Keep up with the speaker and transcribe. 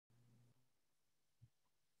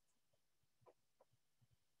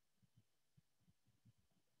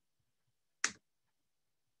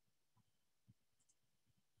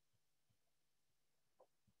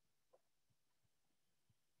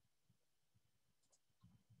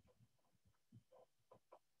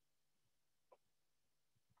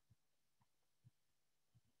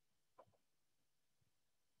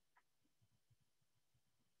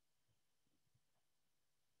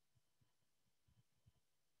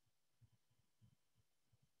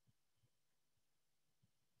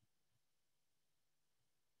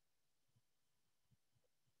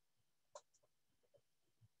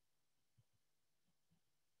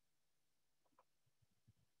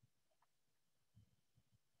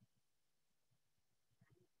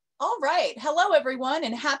All right. Hello, everyone,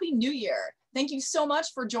 and Happy New Year. Thank you so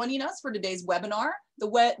much for joining us for today's webinar,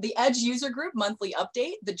 the EDGE User Group Monthly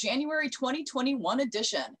Update, the January 2021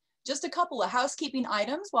 edition. Just a couple of housekeeping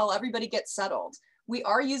items while everybody gets settled. We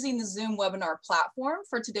are using the Zoom webinar platform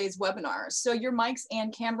for today's webinar, so your mics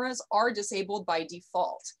and cameras are disabled by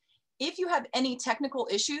default. If you have any technical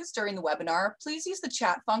issues during the webinar, please use the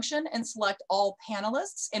chat function and select all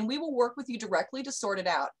panelists, and we will work with you directly to sort it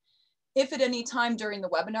out. If at any time during the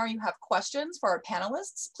webinar you have questions for our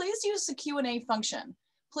panelists, please use the Q&A function.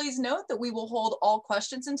 Please note that we will hold all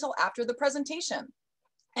questions until after the presentation.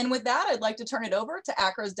 And with that, I'd like to turn it over to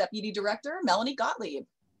ACRA's Deputy Director, Melanie Gottlieb.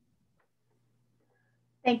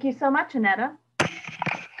 Thank you so much, Annetta.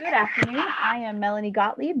 Good afternoon. I am Melanie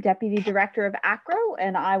Gottlieb, Deputy Director of ACRA,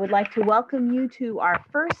 and I would like to welcome you to our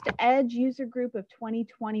first EDGE User Group of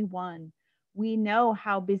 2021. We know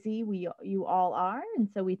how busy you all are, and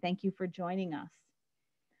so we thank you for joining us.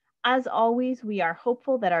 As always, we are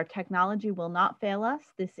hopeful that our technology will not fail us.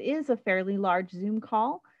 This is a fairly large Zoom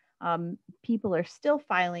call. People are still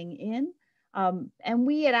filing in, and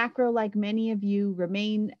we at ACRA, like many of you,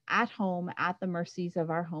 remain at home at the mercies of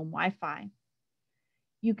our home Wi-Fi.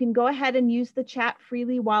 You can go ahead and use the chat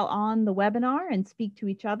freely while on the webinar and speak to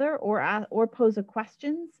each other or pose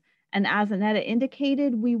questions. And as Annetta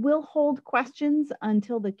indicated, we will hold questions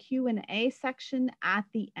until the Q&A section at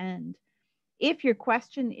the end. If your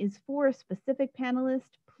question is for a specific panelist,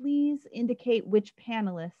 please indicate which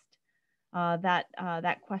panelist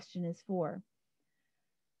that question is for.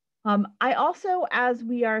 I also, as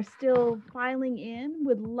we are still filing in,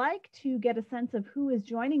 would like to get a sense of who is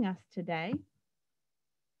joining us today.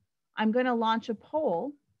 I'm going to launch a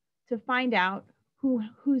poll to find out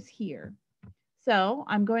who's here. So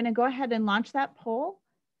I'm going to go ahead and launch that poll.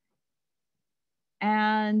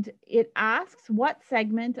 And it asks, what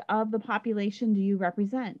segment of the population do you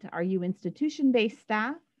represent? Are you institution-based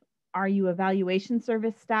staff? Are you evaluation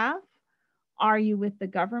service staff? Are you with the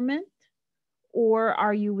government? Or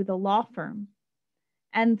are you with a law firm?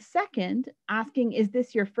 And second, asking, is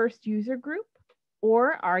this your first user group?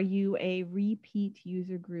 Or are you a repeat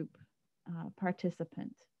user group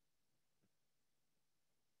participant?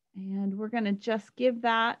 And we're going to just give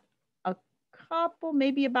that a couple,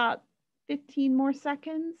 maybe about 15 more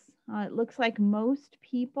seconds. It looks like most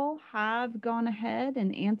people have gone ahead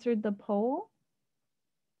and answered the poll.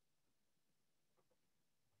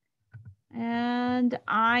 And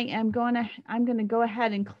I'm going to go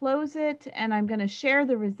ahead and close it, and I'm going to share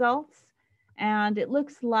the results. And it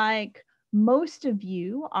looks like most of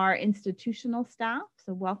you are institutional staff,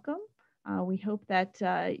 so welcome. We hope that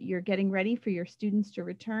you're getting ready for your students to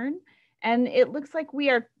return. And it looks like we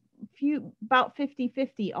are about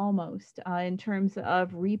 50-50 almost in terms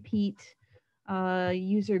of repeat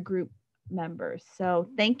user group members. So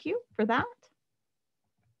thank you for that.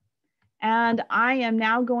 And I am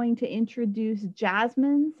now going to introduce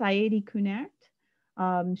Jasmine Saidi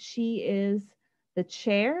Kunert. She is the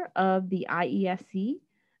chair of the IESC,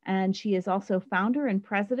 and she is also founder and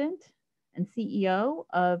president and CEO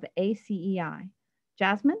of ACEI.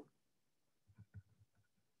 Jasmine?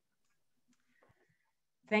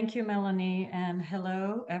 Thank you, Melanie, and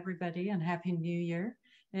hello, everybody, and Happy New Year.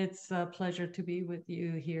 It's a pleasure to be with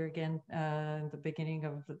you here again in the beginning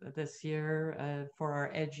of this year for our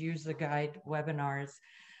EDGE User Guide webinars.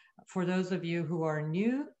 For those of you who are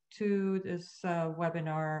new to this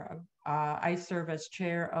webinar, I serve as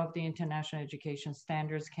chair of the International Education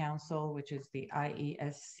Standards Council, which is the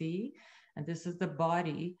IESC, and this is the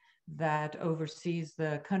body that oversees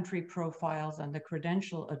the country profiles and the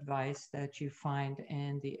credential advice that you find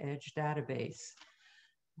in the EDGE database.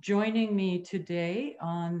 Joining me today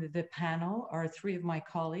on the panel are three of my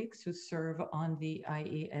colleagues who serve on the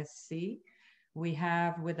IESC. We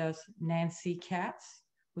have with us Nancy Katz,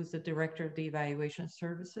 who's the Director of the Evaluation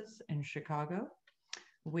Services in Chicago.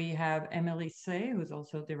 We have Emily Say, who's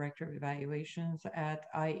also Director of Evaluations at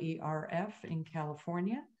IERF in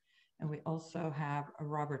California. And we also have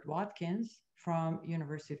Robert Watkins from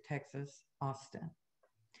University of Texas, Austin.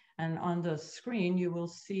 And on the screen, you will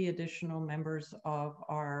see additional members of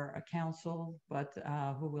our council, but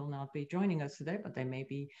who will not be joining us today, but they may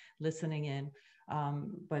be listening in.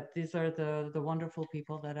 But these are the wonderful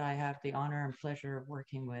people that I have the honor and pleasure of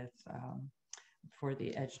working with for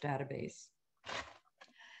the EDGE database.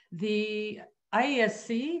 The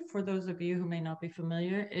IESC, for those of you who may not be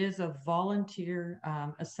familiar, is a volunteer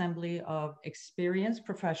assembly of experienced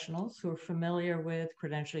professionals who are familiar with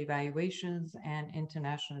credential evaluations and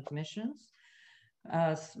international admissions.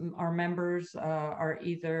 Our members are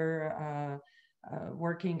either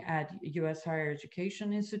working at U.S. higher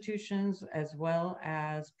education institutions, as well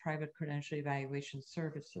as private credential evaluation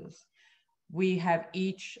services. We have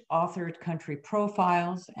each authored country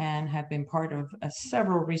profiles and have been part of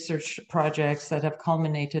several research projects that have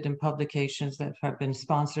culminated in publications that have been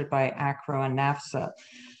sponsored by ACRO and NAFSA.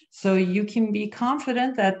 So you can be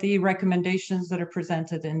confident that the recommendations that are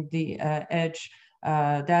presented in the EDGE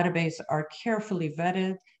database are carefully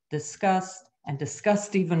vetted, discussed, and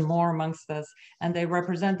discussed even more amongst us, and they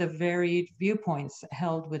represent the varied viewpoints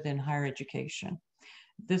held within higher education.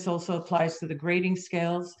 This also applies to the grading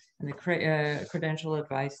scales and the credential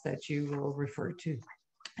advice that you will refer to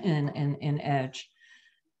in EDGE.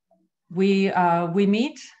 We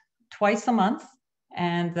meet twice a month,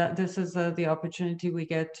 and this is the opportunity we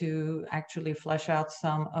get to actually flesh out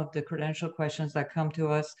some of the credential questions that come to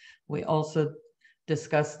us. We also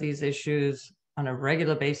discuss these issues on a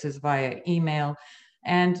regular basis via email,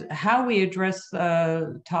 and how we address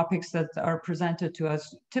topics that are presented to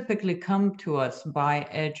us typically come to us by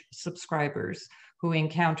EDGE subscribers who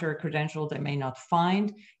encounter a credential they may not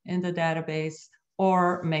find in the database,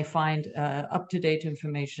 or may find up-to-date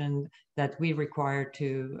information that we require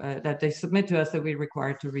to, that they submit to us that we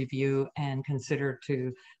require to review and consider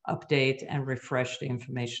to update and refresh the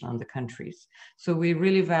information on the countries. So we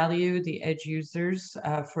really value the EDGE users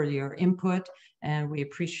for your input, and we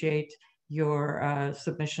appreciate your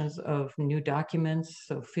submissions of new documents.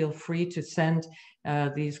 So feel free to send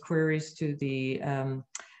these queries to the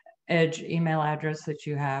EDGE email address that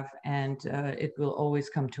you have, and it will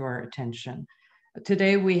always come to our attention.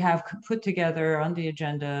 Today, we have put together on the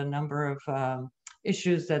agenda a number of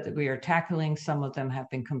issues that we are tackling. Some of them have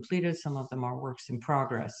been completed, some of them are works in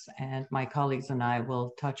progress, and my colleagues and I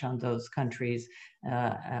will touch on those countries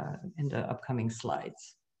in the upcoming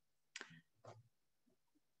slides.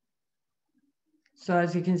 So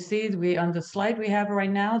as you can see, on the slide we have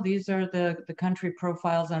right now, these are the country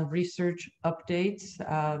profiles and research updates.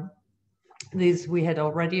 These, we had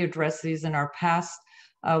already addressed these in our past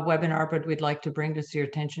webinar, but we'd like to bring this to your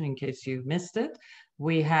attention in case you missed it.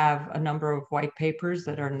 We have a number of white papers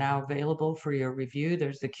that are now available for your review.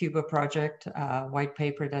 There's the Cuba project white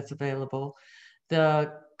paper that's available.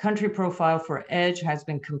 The country profile for EDGE has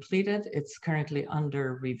been completed. It's currently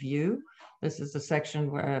under review. This is the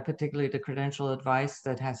section where particularly the credential advice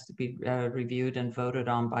that has to be reviewed and voted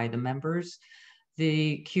on by the members.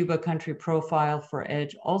 The Cuba country profile for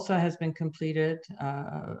EDGE also has been completed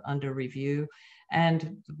under review.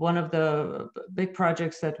 And one of the big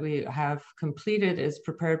projects that we have completed is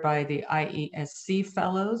prepared by the IESC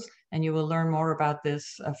fellows, and you will learn more about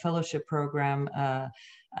this fellowship program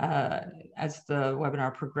as the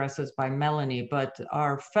webinar progresses by Melanie. But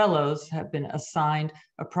our fellows have been assigned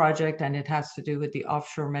a project, and it has to do with the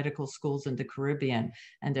offshore medical schools in the Caribbean,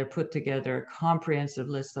 and they're put together a comprehensive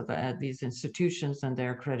list of these institutions and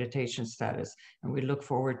their accreditation status, and we look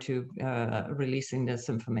forward to releasing this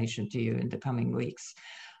information to you in the coming weeks.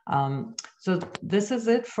 So this is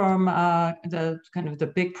it from the kind of the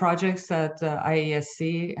big projects that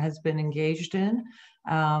IESC has been engaged in.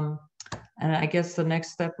 And I guess the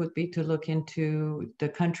next step would be to look into the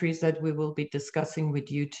countries that we will be discussing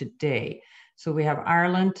with you today. So we have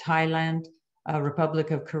Ireland, Thailand, Republic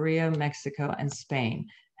of Korea, Mexico, and Spain.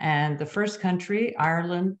 And the first country,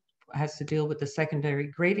 Ireland, has to deal with the secondary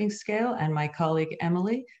grading scale, and my colleague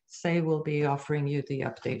Emily Say will be offering you the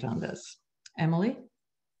update on this. Emily?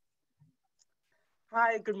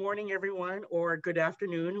 Hi, good morning, everyone, or good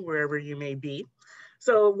afternoon, wherever you may be.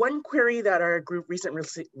 So one query that our group recently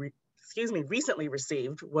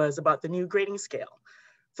received was about the new grading scale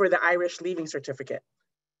for the Irish Leaving Certificate.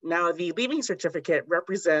 Now, the Leaving Certificate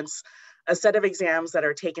represents a set of exams that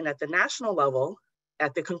are taken at the national level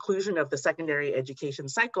at the conclusion of the secondary education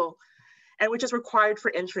cycle, and which is required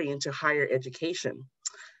for entry into higher education.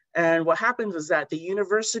 And what happens is that the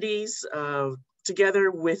universities, together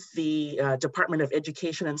with the Department of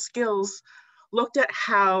Education and Skills, looked at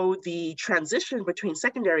how the transition between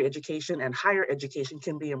secondary education and higher education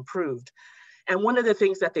can be improved. And one of the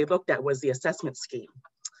things that they looked at was the assessment scheme.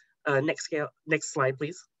 Next slide,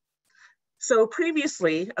 please. So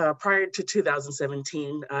previously, prior to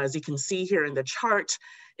 2017, as you can see here in the chart,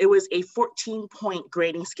 it was a 14-point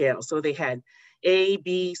grading scale. So they had A,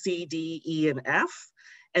 B, C, D, E, and F.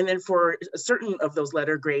 And then for certain of those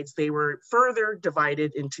letter grades, they were further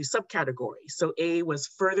divided into subcategories. So A was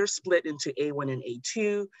further split into A1 and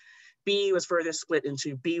A2. B was further split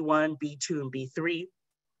into B1, B2, and B3,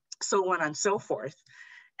 so on and so forth.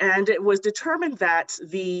 And it was determined that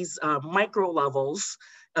these micro levels,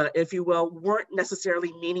 if you will, weren't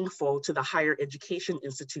necessarily meaningful to the higher education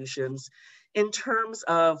institutions in terms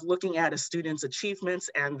of looking at a student's achievements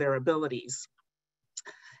and their abilities.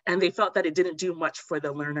 And they felt that it didn't do much for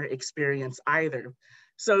the learner experience either.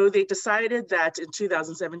 So they decided that in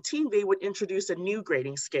 2017, they would introduce a new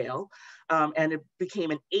grading scale, and it became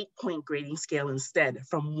an 8-point grading scale instead,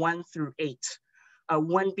 from 1 through 8.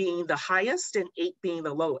 1 being the highest and 8 being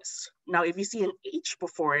the lowest. Now, if you see an H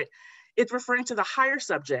before it, it's referring to the higher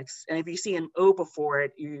subjects. And if you see an O before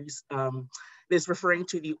it, it's referring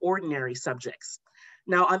to the ordinary subjects.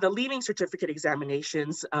 Now, on the Leaving Certificate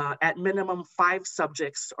examinations, at minimum 5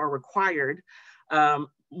 subjects are required.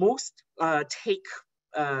 Most take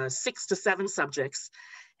 6 to 7 subjects,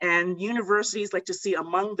 and universities like to see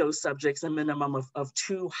among those subjects a minimum of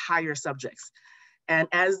 2 higher subjects. And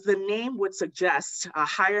as the name would suggest,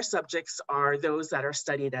 higher subjects are those that are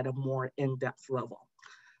studied at a more in-depth level.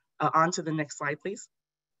 On to the next slide, please.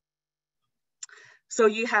 So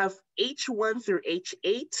you have H1 through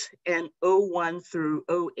H8 and O1 through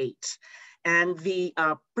O8. And the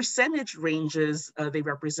percentage ranges they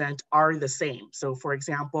represent are the same. So for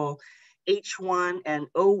example, H1 and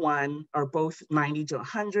O1 are both 90 to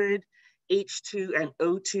 100, H2 and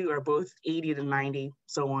O2 are both 80 to 90,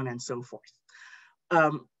 so on and so forth.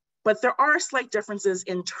 But there are slight differences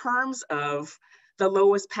in terms of the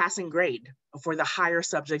lowest passing grade for the higher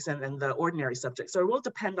subjects and the ordinary subjects. So it will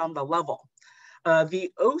depend on the level.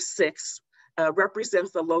 The O6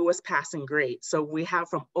 represents the lowest passing grade. So we have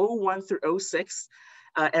from O1 through O6,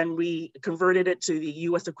 and we converted it to the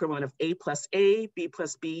US equivalent of A plus A, B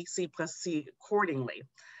plus B, C plus C accordingly.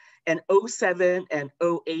 And O7 and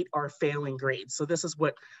O8 are failing grades. So this is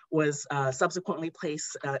what was subsequently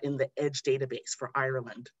placed in the EDGE database for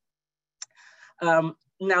Ireland.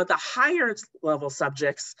 Now the higher level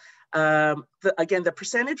subjects, again, the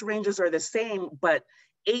percentage ranges are the same, but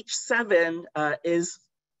H7 is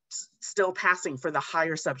still passing for the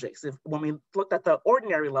higher subjects. When we looked at the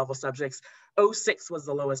ordinary level subjects, O6 was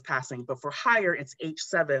the lowest passing, but for higher, it's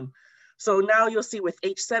H7. So now you'll see with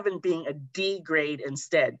H7 being a D grade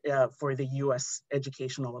instead for the US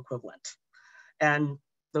educational equivalent. And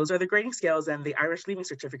those are the grading scales and the Irish Leaving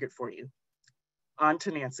Certificate for you. On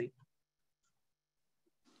to Nancy.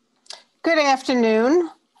 Good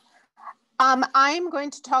afternoon. I'm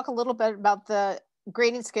going to talk a little bit about the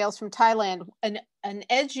grading scales from Thailand. An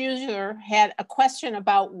EDGE user had a question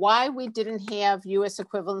about why we didn't have US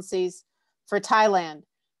equivalencies for Thailand,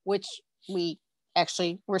 which we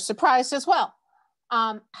actually were surprised as well.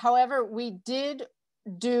 However, we did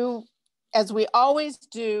do, as we always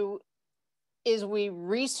do, is we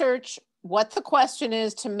research what the question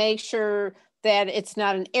is to make sure that it's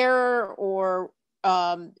not an error or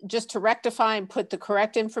just to rectify and put the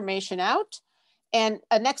correct information out. And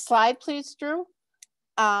next slide, please, Drew.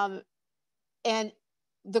 And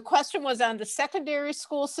the question was on the secondary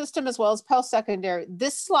school system as well as post-secondary.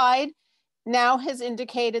 This slide now has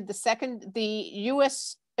indicated the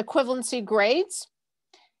US equivalency grades.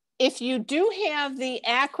 If you do have the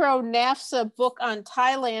ACRO NAFSA book on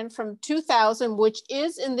Thailand from 2000, which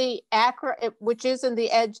is in the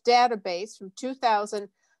EDGE database from 2000,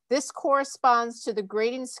 this corresponds to the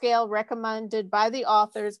grading scale recommended by the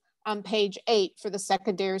authors on page 8 for the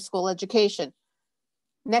secondary school education.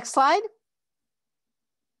 Next slide.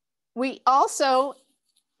 We also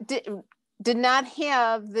did not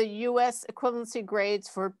have the US equivalency grades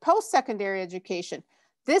for post-secondary education.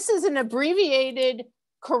 This is an abbreviated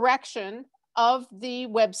correction of the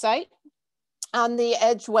website, on the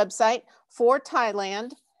EDGE website for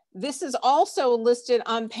Thailand. This is also listed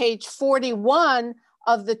on page 41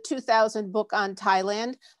 of the 2000 book on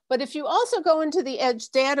Thailand. But if you also go into the EDGE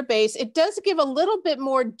database, it does give a little bit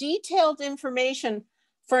more detailed information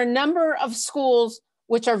for a number of schools,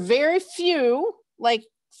 which are very few, like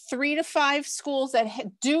 3 to 5 schools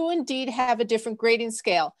that do indeed have a different grading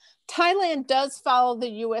scale. Thailand does follow the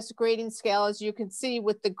US grading scale, as you can see,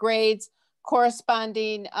 with the grades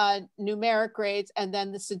corresponding numeric grades and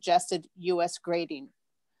then the suggested US grading.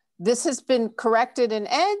 This has been corrected in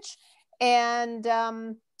EDGE,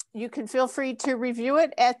 and you can feel free to review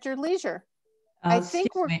it at your leisure. I think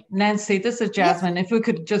Nancy, this is Jasmine. Yes. If we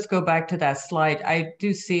could just go back to that slide, I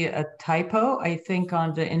do see a typo, I think,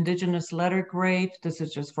 on the Indigenous letter grade. This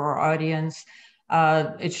is just for our audience.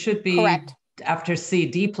 It should be correct. After C,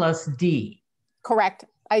 D plus D. Correct.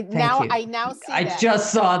 I now see I that.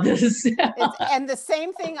 just saw this. And the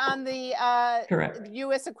same thing on the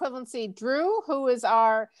US equivalency. Drew, who is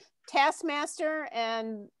our taskmaster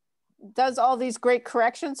and does all these great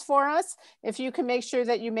corrections for us. If you can make sure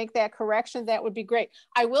that you make that correction, that would be great.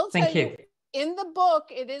 I will tell you, in the book,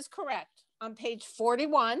 it is correct. On page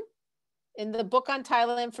 41, in the book on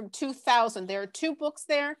Thailand from 2000, there are 2 books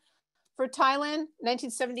there for Thailand,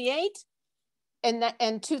 1978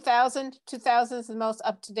 and 2000. 2000 is the most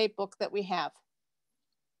up-to-date book that we have.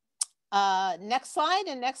 Next slide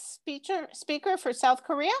and next speaker for South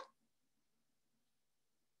Korea.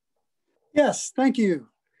 Yes, thank you,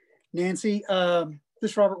 Nancy.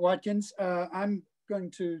 This is Robert Watkins. I'm going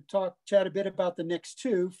to chat a bit about the next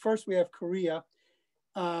 2. First, we have Korea.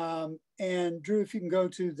 And Drew, if you can go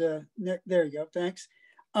to the next, there you go, thanks.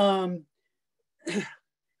 One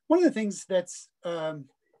of the things that's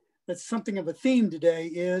something of a theme today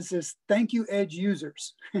is thank you, EDGE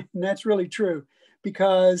users. And that's really true,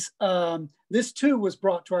 because this too was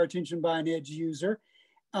brought to our attention by an EDGE user.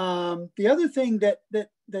 The other thing that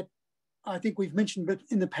I think we've mentioned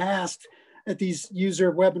in the past at these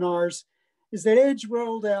user webinars is that EDGE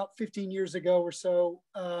rolled out 15 years ago or so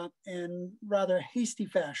in rather hasty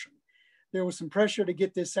fashion. There was some pressure to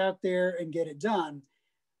get this out there and get it done.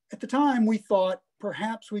 At the time, we thought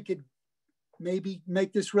perhaps we could maybe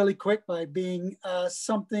make this really quick by being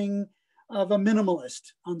something of a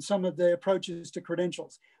minimalist on some of the approaches to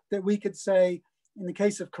credentials. That we could say, in the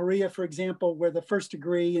case of Korea, for example, where the first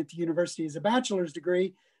degree at the university is a bachelor's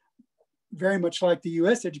degree, very much like the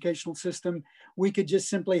US educational system, we could just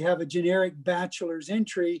simply have a generic bachelor's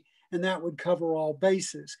entry and that would cover all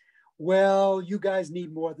bases. Well, you guys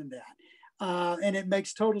need more than that. And it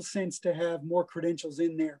makes total sense to have more credentials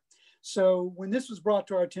in there. So when this was brought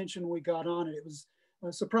to our attention, we got on it. It was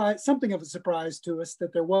a surprise, something of a surprise to us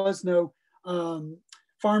that there was no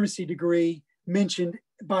pharmacy degree mentioned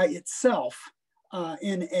by itself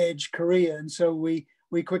in EDGE Korea. And so we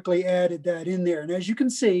quickly added that in there. And as you can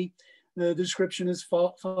see, the description is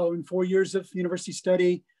following 4 years of university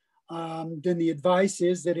study. Then the advice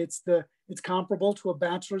is that it's comparable to a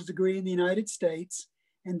bachelor's degree in the United States.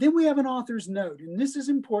 And then we have an author's note. And this is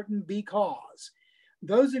important because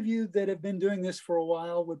those of you that have been doing this for a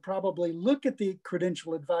while would probably look at the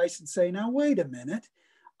credential advice and say, now, wait a minute.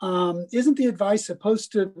 Isn't the advice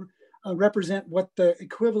supposed to represent what the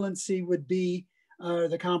equivalency would be,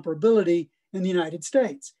 the comparability in the United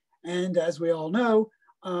States? And as we all know,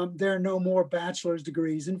 there are no more bachelor's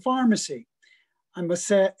degrees in pharmacy. I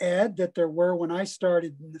must add that there were when I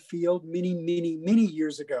started in the field many, many, many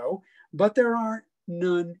years ago, but there aren't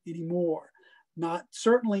none anymore.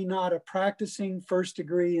 Certainly not a practicing first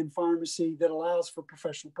degree in pharmacy that allows for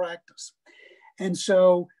professional practice. And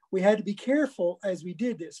so we had to be careful as we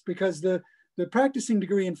did this, because the practicing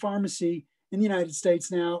degree in pharmacy in the United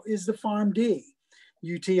States now is the PharmD.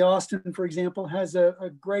 UT Austin, for example, has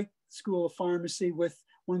a great school of pharmacy with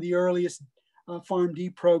one of the earliest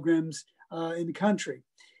PharmD programs in the country.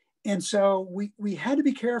 And so we had to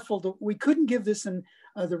be careful that we couldn't give this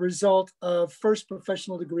the result of first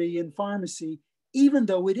professional degree in pharmacy, even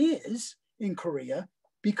though it is in Korea,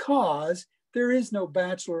 because there is no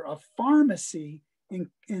Bachelor of Pharmacy in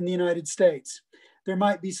the United States. There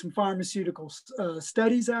might be some pharmaceutical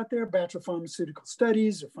studies out there, Bachelor of Pharmaceutical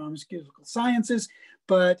Studies or Pharmaceutical Sciences,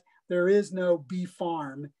 but there is no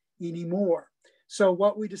B-Pharm anymore. So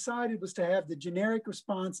what we decided was to have the generic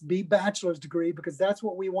response be bachelor's degree, because that's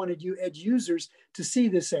what we wanted you EDGE users to see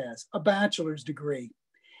this as, a bachelor's degree.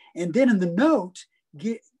 And then in the note,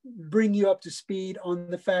 bring you up to speed on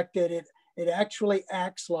the fact that it actually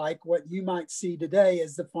acts like what you might see today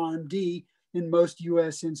as the PharmD in most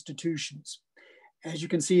US institutions. As you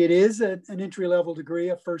can see, it is an entry-level degree,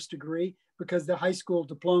 a first degree, because the high school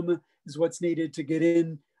diploma is what's needed to get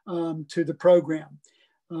in to the program.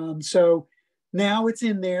 So now it's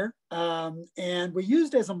in there. And we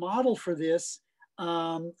used as a model for this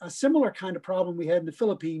a similar kind of problem we had in the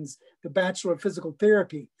Philippines, the Bachelor of Physical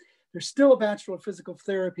Therapy. There's still a Bachelor of Physical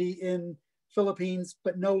Therapy in Philippines,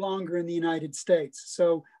 but no longer in the United States.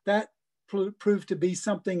 So that proved to be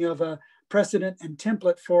something of a precedent and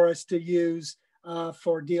template for us to use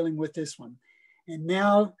for dealing with this one. And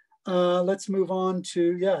now let's move on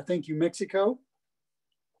to, thank you, Mexico.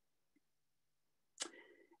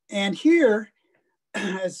 And here,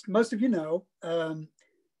 as most of you know,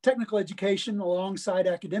 technical education alongside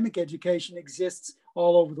academic education exists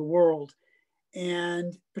all over the world.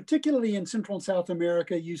 And particularly in Central and South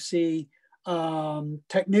America, you see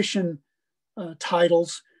technician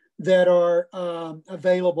titles that are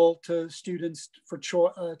available to students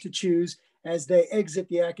to choose as they exit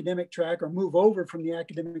the academic track or move over from the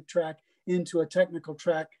academic track into a technical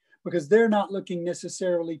track, because they're not looking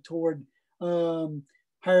necessarily toward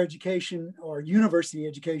higher education or university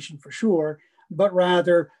education for sure, but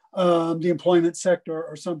rather the employment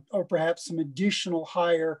sector or perhaps some additional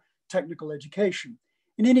higher technical education.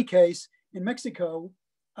 In any case, in Mexico,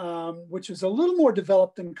 which is a little more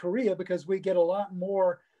developed than Korea because we get a lot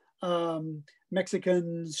more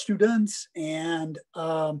Mexican students and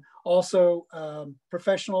also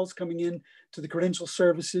professionals coming in to the credential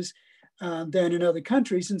services than in other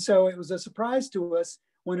countries. And so it was a surprise to us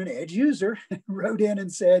when an EDGE user wrote in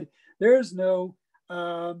and said, there's no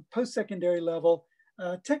post-secondary level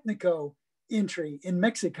Technico entry in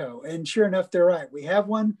Mexico. And sure enough, they're right. We have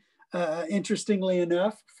one, interestingly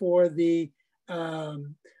enough, for the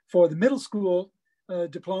middle school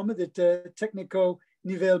diploma, that Técnico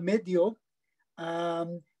Nivel Medio.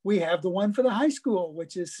 We have the one for the high school,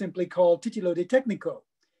 which is simply called Título de Técnico.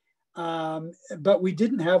 But we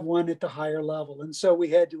didn't have one at the higher level. And so we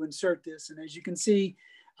had to insert this. And as you can see,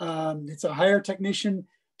 it's a higher technician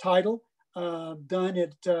title done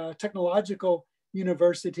at technological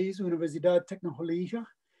universities, Universidad Tecnológica.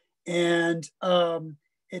 And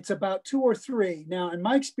it's about 2 or 3. Now, in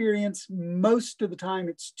my experience, most of the time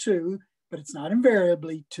it's 2, but it's not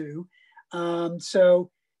invariably 2. So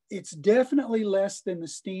it's definitely less than the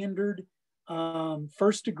standard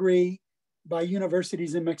first degree by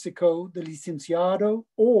universities in Mexico, the licenciado,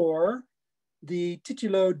 or the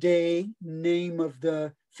título de, name of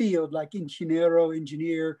the field, like ingeniero,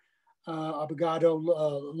 engineer, abogado,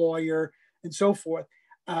 lawyer, and so forth.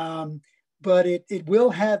 But it will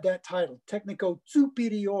have that title, Técnico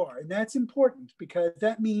Superior. And that's important because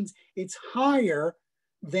that means it's higher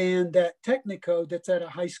than that Technico that's at a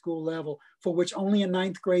high school level, for which only a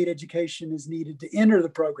 9th grade education is needed to enter the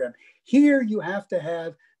program. Here you have to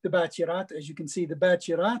have the Bachillerato, as you can see, the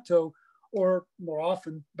Bachillerato, or more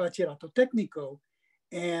often Bachillerato Técnico,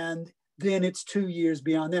 and then it's 2 years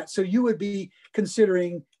beyond that. So you would be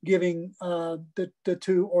considering giving the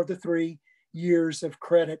 2 or the 3 years of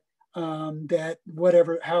credit that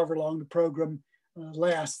however long the program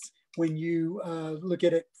lasts when you look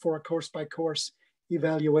at it for a course by course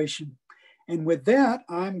evaluation. And with that,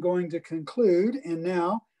 I'm going to conclude. And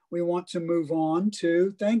now we want to move on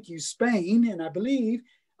to, thank you, Spain. And I believe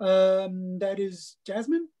that is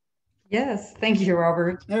Jasmine? Yes, thank you,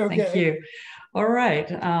 Robert. Okay. Thank you. All right.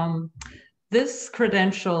 This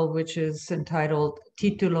credential, which is entitled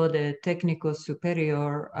Título de Técnico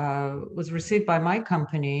Superior, was received by my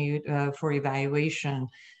company for evaluation.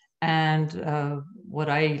 And what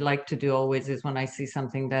I like to do always is when I see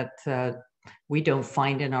something that we don't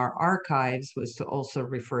find in our archives, was to also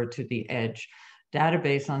refer to the EDGE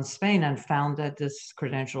database on Spain, and found that this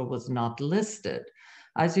credential was not listed.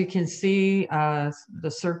 As you can see, the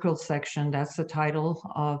circled section, that's the title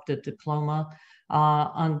of the diploma.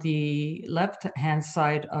 On the left-hand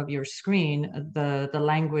side of your screen, the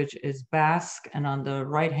language is Basque, and on the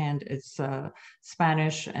right hand it's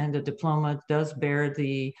Spanish, and the diploma does bear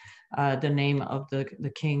the name of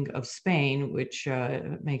the King of Spain, which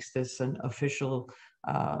makes this an official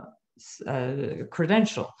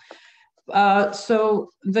credential. So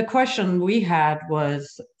the question we had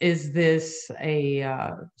was, is this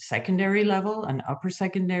a secondary level, an upper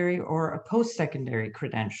secondary, or a post-secondary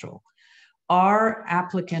credential? Our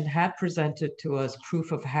applicant had presented to us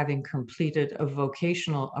proof of having completed a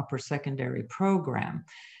vocational upper secondary program.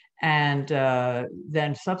 And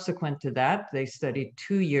then subsequent to that, they studied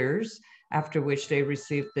 2 years, after which they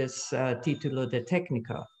received this Título de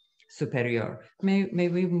Técnico Superior. May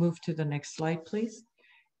we move to the next slide, please?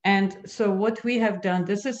 And so what we have done,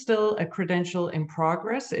 this is still a credential in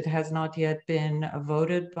progress. It has not yet been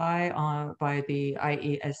voted by the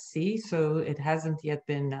IESC, so it hasn't yet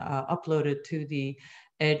been uploaded to the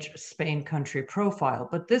EDGE Spain country profile.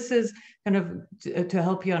 But this is kind of to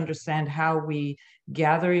help you understand how we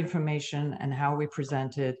gather information and how we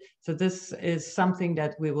present it. So this is something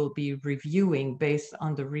that we will be reviewing based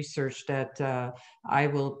on the research that I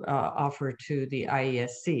will offer to the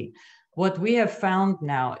IESC. What we have found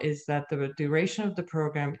now is that the duration of the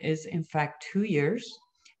program is in fact 2 years.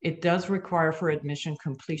 It does require for admission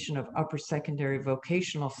completion of upper secondary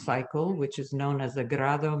vocational cycle, which is known as the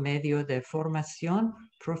Grado Medio de Formación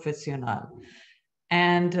Profesional.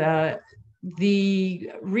 And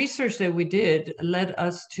the research that we did led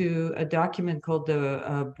us to a document called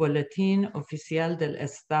the Boletín Oficial del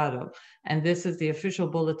Estado. And this is the official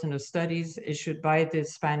bulletin of studies issued by the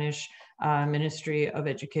Spanish Ministry of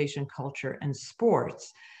Education, Culture, and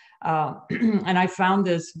Sports. And I found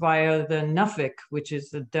this via the NUFIC, which is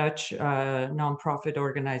the Dutch nonprofit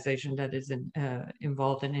organization that is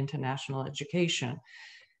involved in international education.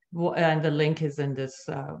 And the link is in this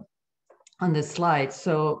on this slide.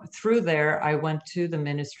 So through there, I went to the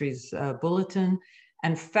ministry's bulletin,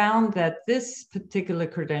 and found that this particular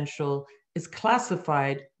credential is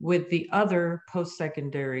classified with the other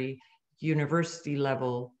post-secondary university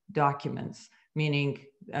level documents, meaning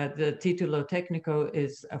the Título Técnico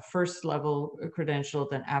is a first level credential,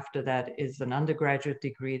 then after that is an undergraduate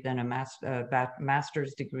degree, then a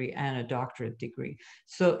master's degree and a doctorate degree.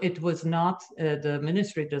 So it was not, the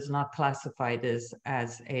ministry does not classify this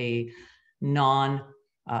as a non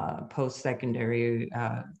post-secondary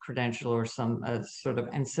credential or some sort of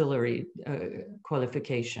ancillary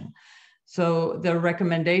qualification. So the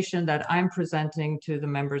recommendation that I'm presenting to the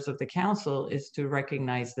members of the council is to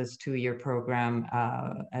recognize this 2-year program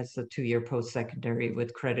as a 2-year post-secondary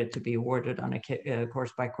with credit to be awarded on a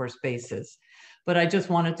course-by-course basis. But I just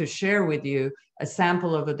wanted to share with you a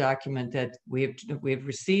sample of a document that we've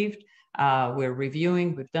received. We're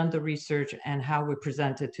reviewing, we've done the research, and how we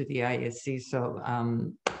present it to the ISC. So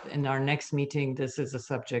in our next meeting, this is a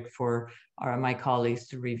subject for my colleagues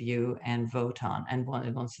to review and vote on. And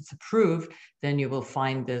once it's approved, then you will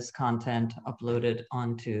find this content uploaded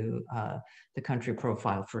onto the country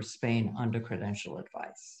profile for Spain under credential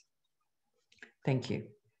advice. Thank you.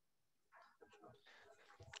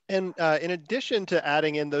 And in addition to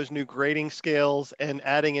adding in those new grading scales and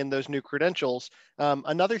adding in those new credentials,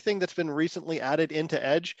 another thing that's been recently added into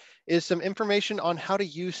EDGE is some information on how to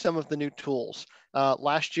use some of the new tools.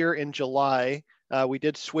 Last year in July, we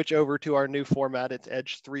did switch over to our new format. It's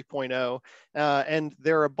EDGE 3.0, and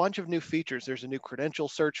there are a bunch of new features. There's a new credential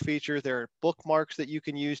search feature. There are bookmarks that you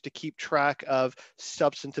can use to keep track of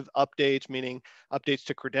substantive updates, meaning updates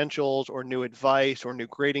to credentials or new advice or new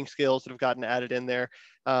grading skills that have gotten added in there.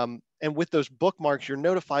 And with those bookmarks, you're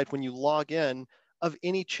notified when you log in of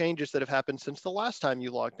any changes that have happened since the last time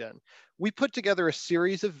you logged in. We put together a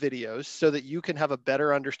series of videos so that you can have a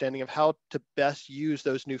better understanding of how to best use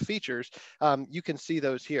those new features. You can see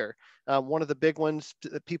those here. One of the big ones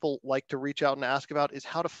that people like to reach out and ask about is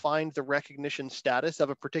how to find the recognition status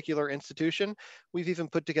of a particular institution. We've even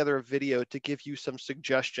put together a video to give you some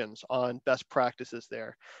suggestions on best practices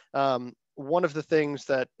there. One of the things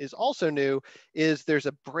that is also new is there's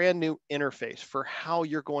a brand new interface for how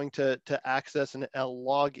you're going to access and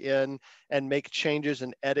log in and make changes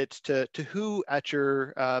and edits to who at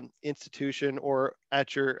your institution or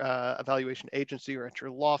at your evaluation agency or at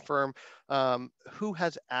your law firm, who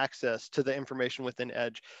has access to the information within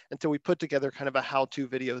EDGE. And so we put together kind of a how-to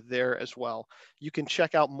video there as well. You can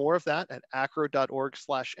check out more of that at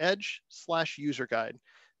acro.org/edge/user guide.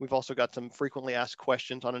 We've also got some frequently asked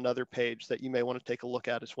questions on another page that you may want to take a look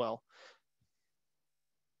at as well.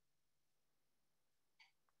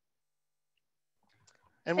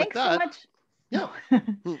 And Thanks with that, so much. Yeah.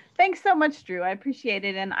 Thanks so much, Drew. I appreciate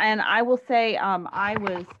it. And I will say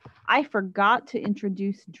I forgot to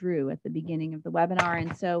introduce Drew at the beginning of the webinar.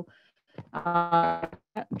 And so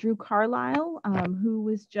Drew Carlisle, who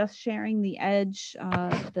was just sharing the EDGE,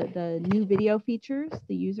 the new video features,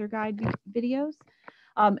 the user guide videos.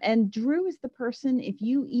 And Drew is the person, if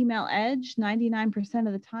you email EDGE, 99%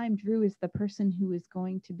 of the time, Drew is the person who is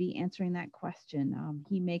going to be answering that question.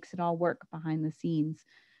 He makes it all work behind the scenes.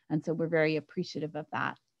 And so we're very appreciative of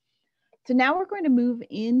that. So now we're going to move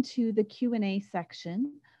into the Q&A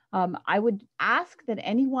section. I would ask that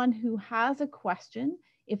anyone who has a question,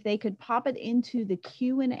 if they could pop it into the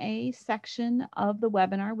Q&A section of the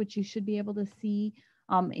webinar, which you should be able to see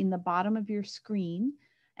in the bottom of your screen.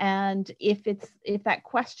 And if that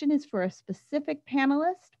question is for a specific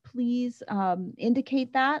panelist, please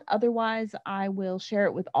indicate that. Otherwise, I will share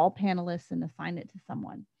it with all panelists and assign it to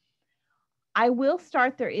someone. I will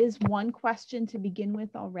start. There is one question to begin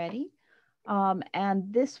with already.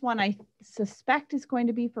 And this one I suspect is going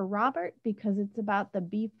to be for Robert because it's about the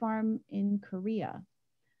bee farm in Korea.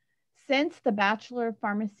 Since the Bachelor of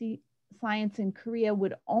Pharmacy Science in Korea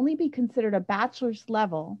would only be considered a bachelor's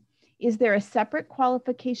level, is there a separate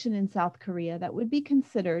qualification in South Korea that would be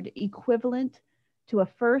considered equivalent to a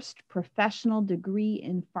first professional degree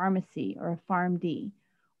in pharmacy or a PharmD?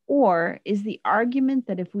 Or is the argument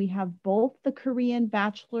that if we have both the Korean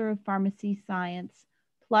Bachelor of Pharmacy Science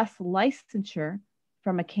plus licensure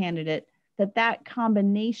from a candidate, that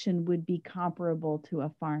combination would be comparable to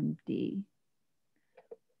a PharmD?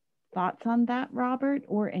 Thoughts on that, Robert,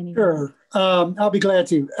 or anyone? Sure, I'll be glad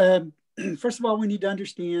to. First of all, we need to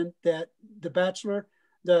understand that the bachelor,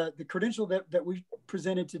 the credential that we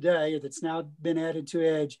presented today, that's now been added to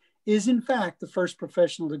EDGE, is in fact the first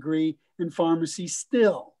professional degree in pharmacy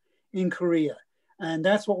still in Korea. And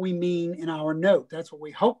that's what we mean in our note. That's what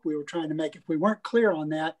we hope we were trying to make. If we weren't clear on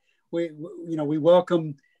that, we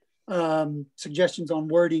welcome suggestions on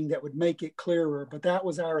wording that would make it clearer. But that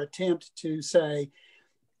was our attempt to say,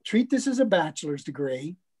 treat this as a bachelor's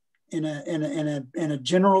degree in a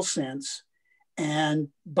general sense. And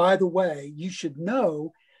by the way, you should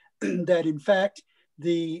know that in fact,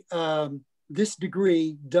 this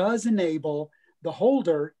degree does enable the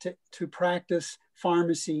holder to practice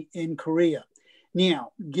pharmacy in Korea.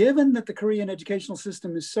 Now, given that the Korean educational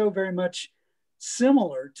system is so very much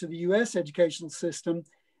similar to the US educational system,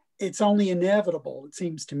 it's only inevitable, it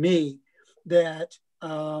seems to me, that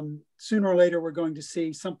sooner or later we're going to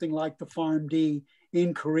see something like the PharmD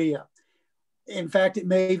in Korea. In fact, it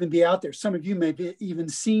may even be out there. Some of you may have even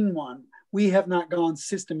seen one. We have not gone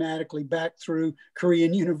systematically back through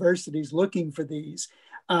Korean universities looking for these.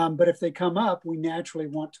 But if they come up, we naturally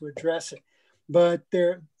want to address it. But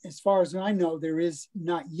there, as far as I know, there is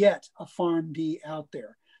not yet a PharmD out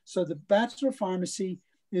there. So the Bachelor of Pharmacy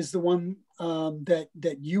is the one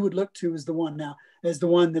that you would look to as the one now, as the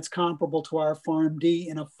one that's comparable to our PharmD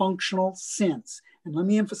in a functional sense. And let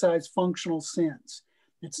me emphasize functional sense.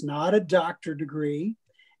 It's not a doctor degree.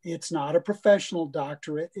 It's not a professional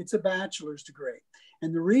doctorate. It's a bachelor's degree.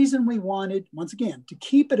 And the reason we wanted, once again, to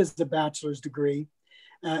keep it as a bachelor's degree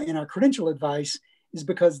in our credential advice is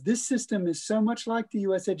because this system is so much like the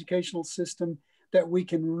US educational system that we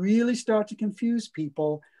can really start to confuse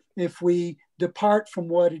people if we depart from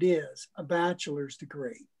what it is, a bachelor's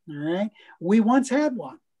degree, all right? We once had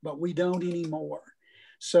one, but we don't anymore.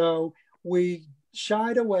 So we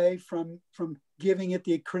shied away from giving it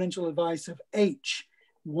the credential advice of H.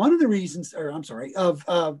 One of the reasons, or I'm sorry, of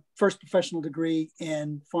first professional degree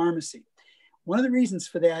in pharmacy. One of the reasons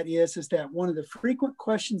for that is that one of the frequent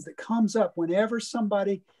questions that comes up whenever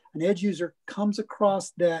somebody, an edge user, comes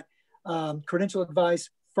across that credential advice,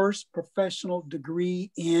 first professional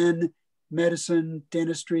degree in medicine,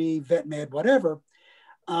 dentistry, vet med, whatever,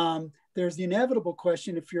 there's the inevitable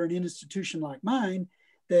question, if you're an institution like mine,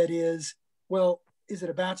 that is, well, is it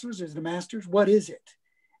a bachelor's? Is it a master's? What is it?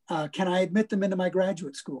 Can I admit them into my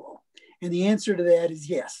graduate school? And the answer to that is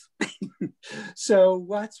yes. So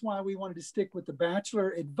that's why we wanted to stick with the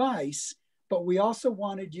bachelor advice, but we also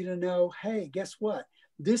wanted you to know, hey, guess what?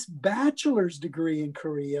 This bachelor's degree in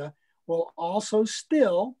Korea will also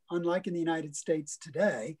still, unlike in the United States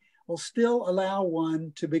today, will still allow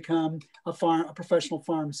one to become a professional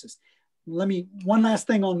pharmacist. One last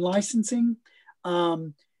thing on licensing.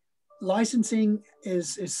 Licensing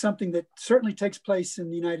is something that certainly takes place in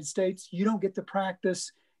the United States. You don't get to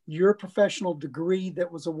practice your professional degree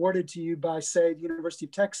that was awarded to you by, say, the University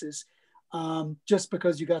of Texas, just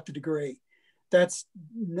because you got the degree. That's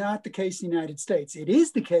not the case in the United States. It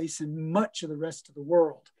is the case in much of the rest of the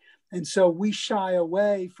world. And so we shy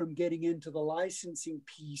away from getting into the licensing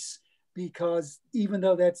piece because even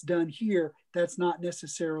though that's done here, that's not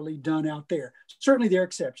necessarily done out there. Certainly there are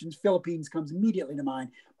exceptions. Philippines comes immediately to mind,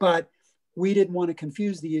 but we didn't want to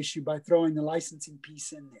confuse the issue by throwing the licensing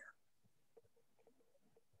piece in there.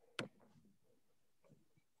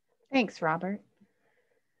 Thanks, Robert.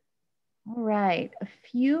 All right, a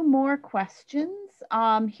few more questions.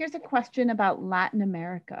 Here's a question about Latin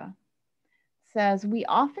America. It says, we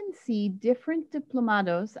often see different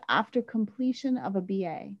diplomados after completion of a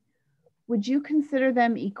BA. Would you consider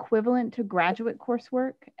them equivalent to graduate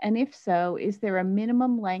coursework? And if so, is there a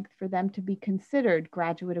minimum length for them to be considered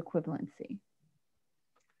graduate equivalency?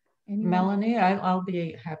 Anyone? Melanie, I'll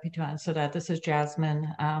be happy to answer that. This is Jasmine.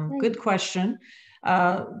 Good question.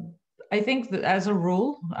 I think that as a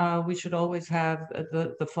rule, we should always have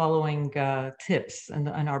the following tips in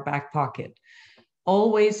our back pocket.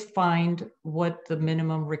 Always find what the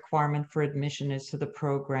minimum requirement for admission is to the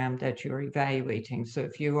program that you're evaluating. So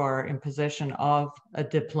if you are in possession of a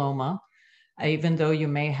diploma, even though you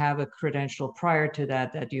may have a credential prior to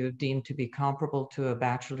that you have deemed to be comparable to a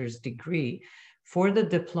bachelor's degree, for the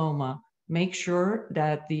diploma, make sure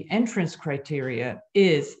that the entrance criteria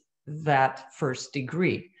is that first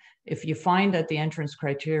degree. If you find that the entrance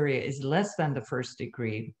criteria is less than the first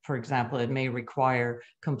degree, for example, it may require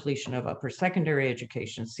completion of upper secondary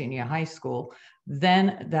education, senior high school,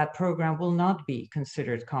 then that program will not be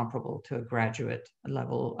considered comparable to a graduate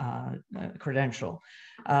level credential.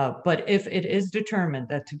 But if it is determined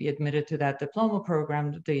that to be admitted to that diploma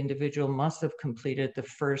program, the individual must have completed the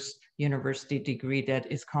first university degree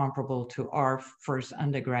that is comparable to our first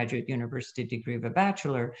undergraduate university degree of a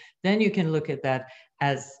bachelor, then you can look at that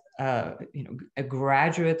as a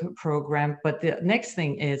graduate program. But the next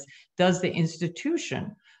thing is, does the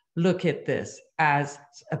institution look at this as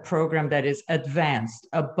a program that is advanced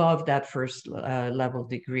above that first level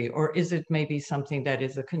degree? Or is it maybe something that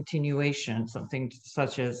is a continuation, something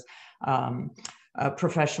such as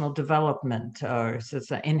professional development, or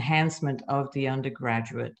it's an enhancement of the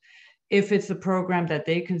undergraduate? If it's a program that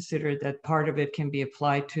they consider that part of it can be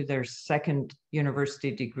applied to their second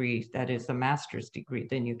university degree, that is a master's degree,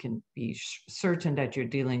 then you can be certain that you're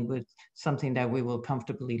dealing with something that we will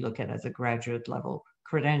comfortably look at as a graduate level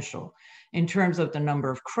credential. In terms of the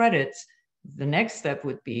number of credits, the next step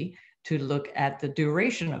would be to look at the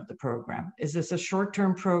duration of the program. Is this a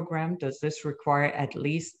short-term program? Does this require at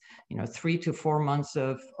least 3 to 4 months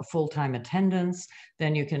of full-time attendance?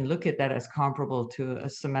 Then you can look at that as comparable to a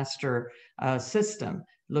semester system.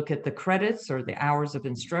 Look at the credits or the hours of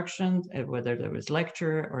instruction, whether there was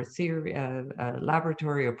lecture or theory,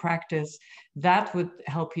 laboratory or practice. That would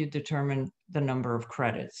help you determine the number of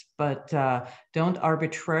credits, but don't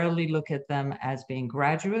arbitrarily look at them as being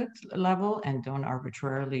graduate level, and don't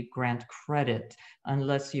arbitrarily grant credit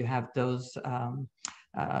unless you have those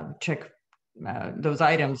those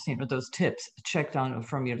items, those tips checked on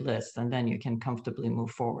from your list, and then you can comfortably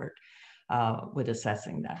move forward with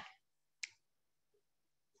assessing that.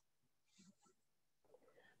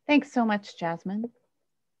 Thanks so much, Jasmine.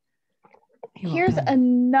 Here's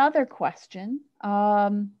another question.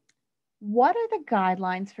 What are the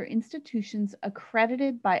guidelines for institutions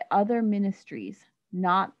accredited by other ministries,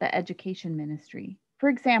 not the education ministry? For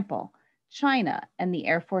example, China and the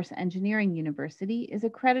Air Force Engineering University is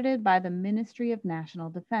accredited by the Ministry of National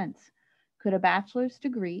Defense. Could a bachelor's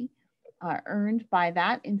degree earned by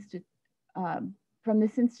that from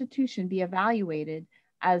this institution be evaluated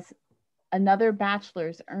as another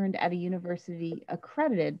bachelor's earned at a university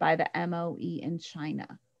accredited by the MOE in China?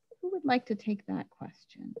 Who would like to take that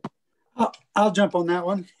question? I'll jump on that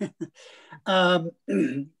one.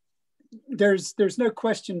 There's no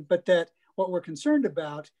question but that what we're concerned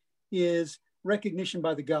about is recognition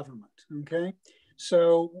by the government, okay?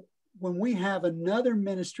 So when we have another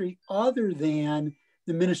ministry other than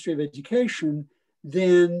the Ministry of Education,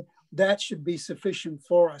 then that should be sufficient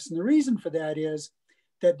for us. And the reason for that is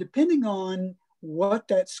that depending on what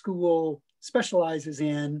that school specializes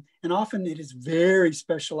in, and often it is very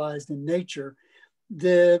specialized in nature,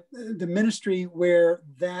 the ministry where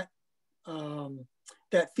that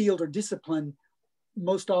that field or discipline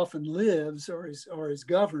most often lives or is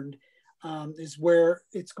governed is where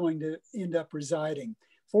it's going to end up residing.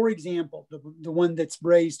 For example, the one that's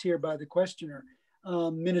raised here by the questioner,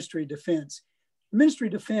 Ministry of Defense. Ministry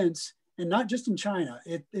of Defense, and not just in China,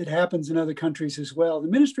 it happens in other countries as well. The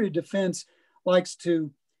Ministry of Defense likes to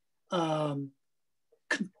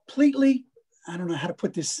completely, I don't know how to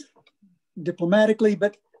put this diplomatically,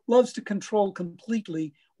 but loves to control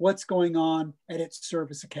completely what's going on at its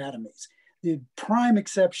service academies. The prime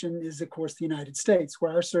exception is, of course, the United States,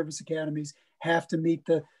 where our service academies have to meet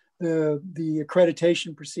the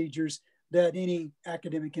accreditation procedures that any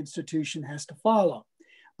academic institution has to follow.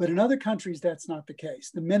 But in other countries, that's not the case.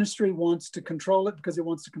 The ministry wants to control it because it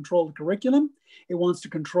wants to control the curriculum. It wants to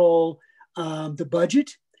control the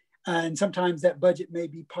budget. And sometimes that budget may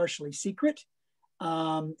be partially secret.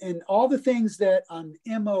 And all the things that an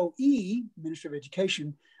MOE, Ministry of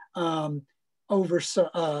Education,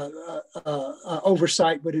 oversight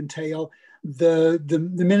would entail, the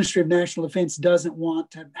Ministry of National Defense doesn't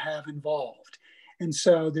want to have involved. And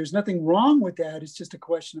so there's nothing wrong with that. It's just a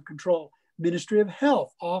question of control. Ministry of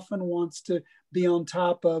Health often wants to be on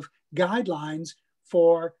top of guidelines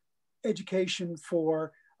for education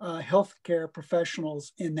for healthcare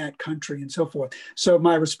professionals in that country and so forth. So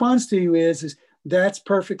my response to you is that's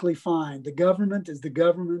perfectly fine. The government is the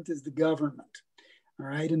government is the government. All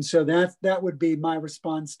right. And so that would be my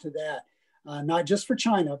response to that, not just for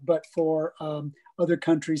China, but for other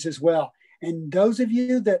countries as well. And those of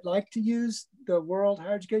you that like to use the World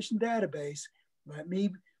Higher Education Database, let me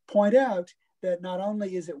point out that not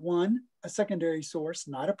only is it one, a secondary source,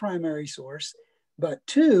 not a primary source, but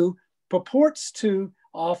two, purports to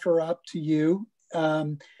offer up to you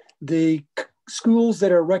the schools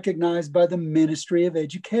that are recognized by the Ministry of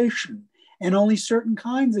Education, and only certain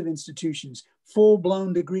kinds of institutions,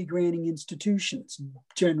 full-blown degree-granting institutions,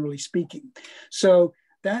 generally speaking. So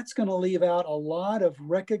that's going to leave out a lot of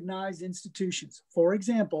recognized institutions. For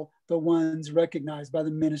example, the ones recognized by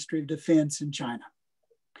the Ministry of Defense in China.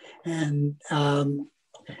 And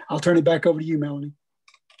I'll turn it back over to you, Melanie.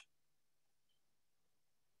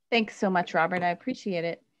 Thanks so much, Robert. I appreciate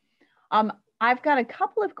it. I've got a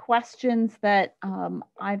couple of questions that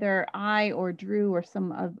either I or Drew or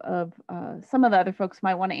some of the other folks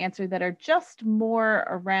might want to answer that are just more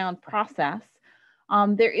around process.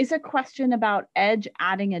 There is a question about EDGE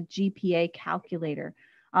adding a GPA calculator.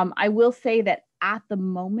 I will say that at the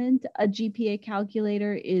moment, a GPA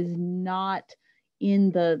calculator is not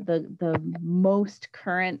in the most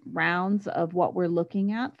current rounds of what we're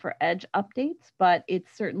looking at for EDGE updates, but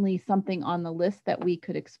it's certainly something on the list that we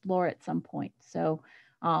could explore at some point. So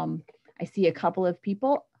I see a couple of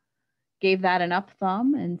people gave that an up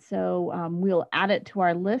thumb, and so we'll add it to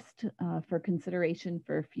our list for consideration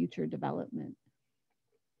for future development.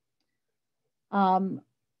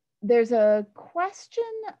 There's a question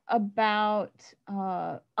about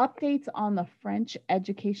updates on the French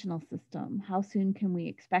educational system. How soon can we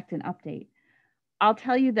expect an update? I'll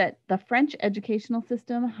tell you that the French educational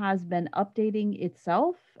system has been updating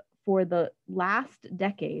itself for the last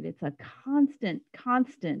decade. It's a constant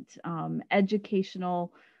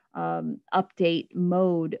educational update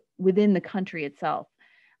mode within the country itself.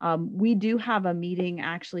 We do have a meeting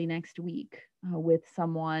actually next week with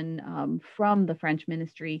someone from the French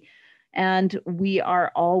ministry, and we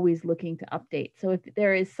are always looking to update. So if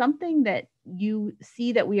there is something that you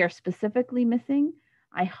see that we are specifically missing,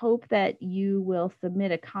 I hope that you will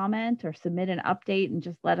submit a comment or submit an update and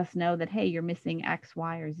just let us know that, hey, you're missing X,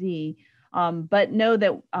 Y, or Z. But know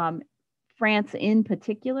that France in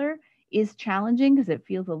particular is challenging because it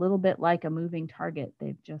feels a little bit like a moving target.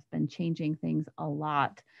 They've just been changing things a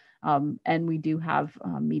lot. And we do have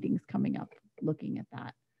meetings coming up looking at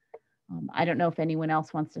that. I don't know if anyone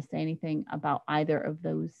else wants to say anything about either of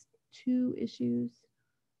those two issues.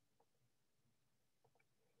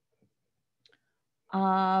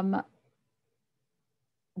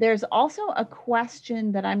 There's also a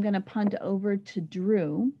question that I'm going to punt over to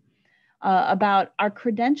Drew about, are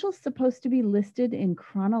credentials supposed to be listed in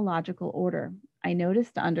chronological order? I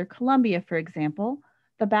noticed under Columbia, for example,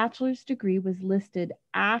 the bachelor's degree was listed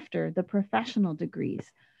after the professional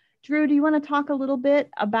degrees. Drew, do you want to talk a little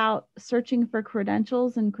bit about searching for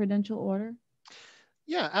credentials in credential order?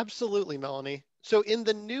 Yeah, absolutely, Melanie. So in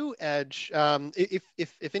the new EDGE,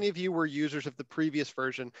 if any of you were users of the previous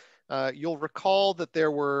version, you'll recall that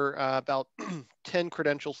there were about 10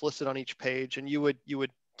 credentials listed on each page, and you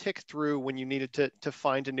would tick through when you needed to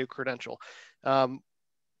find a new credential.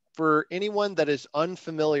 For anyone that is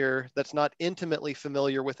unfamiliar, that's not intimately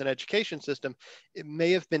familiar with an education system, it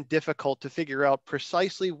may have been difficult to figure out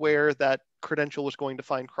precisely where that credential was going to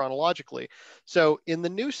find chronologically. So in the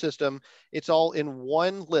new system, it's all in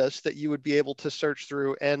one list that you would be able to search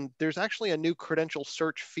through. And there's actually a new credential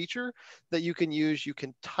search feature that you can use. You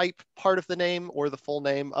can type part of the name or the full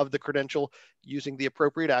name of the credential using the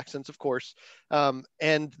appropriate accents, of course.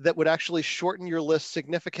 And that would actually shorten your list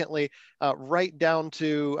significantly, right down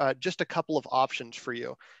to just a couple of options for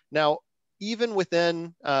you. Now, even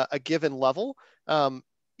within a given level,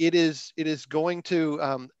 it is going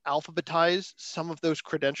to alphabetize some of those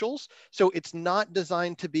credentials. So it's not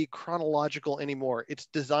designed to be chronological anymore. It's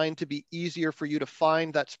designed to be easier for you to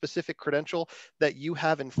find that specific credential that you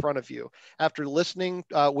have in front of you. After listening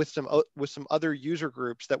with some other user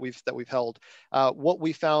groups that we've held, what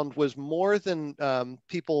we found was more than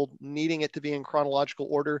people needing it to be in chronological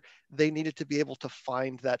order, they needed to be able to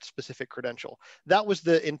find that specific credential. That was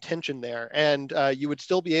the intention there. And you would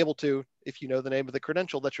still be able to, if you know the name of the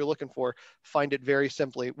credential that you're looking for, find it very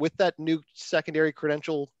simply. With that new secondary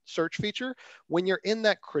credential search feature, when you're in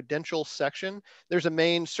that credential section, there's a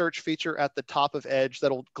main search feature at the top of EDGE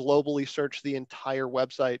that'll globally search the entire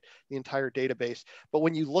website, the entire database. But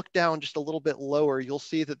when you look down just a little bit lower, you'll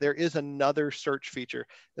see that there is another search feature,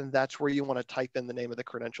 and that's where you want to type in the name of the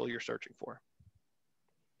credential you're searching for.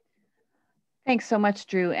 Thanks so much,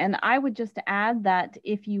 Drew. And I would just add that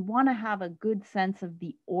if you want to have a good sense of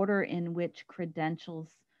the order in which credentials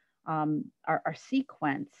are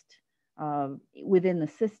sequenced within the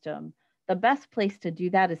system, the best place to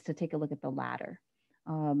do that is to take a look at the ladder.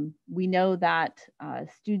 We know that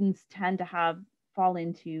students tend to fall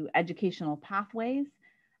into educational pathways.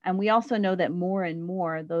 And we also know that more and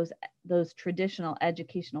more those traditional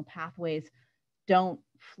educational pathways don't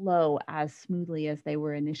flow as smoothly as they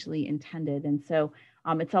were initially intended. And so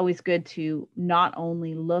it's always good to not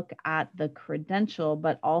only look at the credential,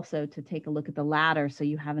 but also to take a look at the ladder so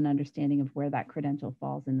you have an understanding of where that credential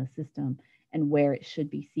falls in the system and where it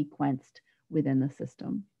should be sequenced within the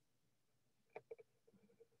system.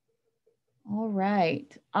 All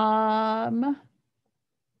right. I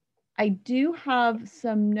do have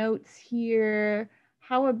some notes here.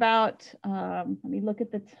 How about, let me look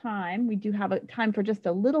at the time. We do have time for just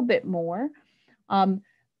a little bit more.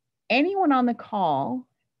 Anyone on the call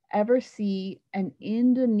ever see an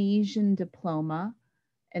Indonesian diploma,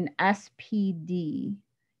 an SPD?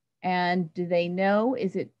 And do they know,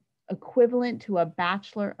 is it equivalent to a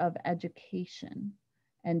Bachelor of Education?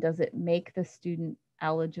 And does it make the student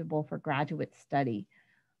eligible for graduate study?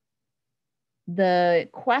 The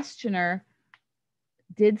questioner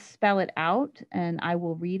did spell it out, and I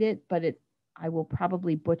will read it, but I will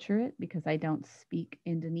probably butcher it because I don't speak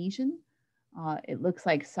Indonesian. It looks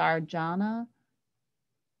like Sarjana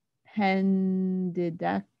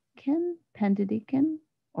Pendidikan,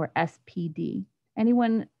 or SPD.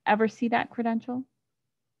 Anyone ever see that credential?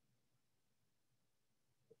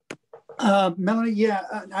 Melanie, yeah,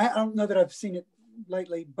 I don't know that I've seen it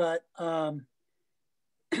lately, but the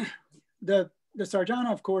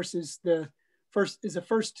Sarjana, of course, is a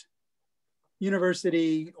first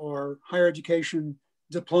university or higher education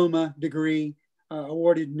diploma degree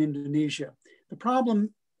awarded in Indonesia. The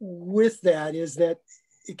problem with that is that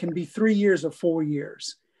it can be 3 years or 4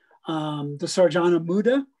 years. The Sarjana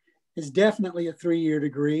Muda is definitely a 3-year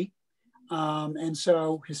degree, and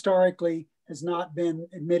so historically has not been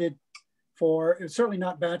admitted for, it's certainly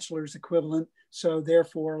not bachelor's equivalent, so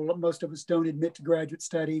therefore most of us don't admit to graduate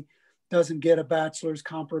study, doesn't get a bachelor's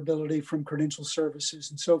comparability from credential services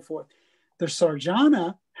and so forth. The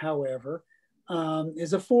Sarjana, however,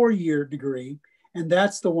 is a 4-year degree, and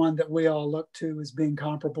that's the one that we all look to as being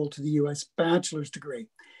comparable to the US bachelor's degree.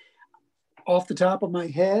 Off the top of my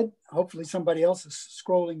head, hopefully somebody else is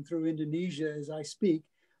scrolling through Indonesia as I speak,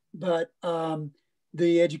 but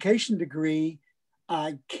the education degree,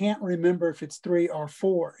 I can't remember if it's 3 or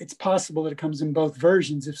 4. It's possible that it comes in both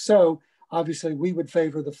versions. If so, obviously we would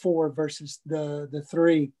favor the 4 versus the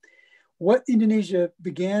 3. What Indonesia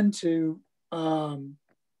began to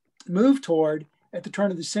move toward at the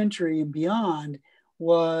turn of the century and beyond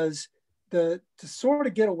was to sort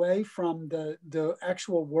of get away from the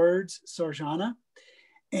actual words Sarjana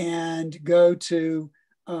and go to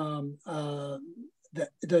the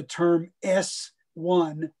term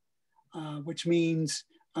S1, which means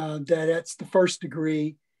that it's the first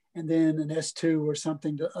degree, and then an S2 or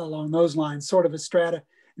something along those lines, sort of a strata.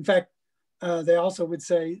 In fact, they also would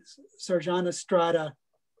say Sarjana strata,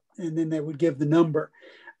 and then they would give the number.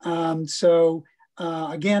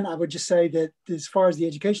 Again, I would just say that as far as the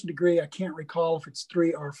education degree, I can't recall if it's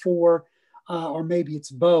 3 or 4, or maybe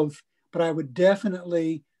it's both, but I would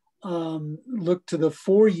definitely look to the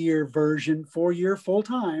 4-year version, 4-year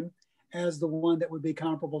full-time, as the one that would be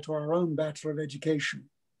comparable to our own Bachelor of Education.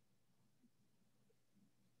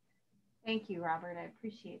 Thank you, Robert. I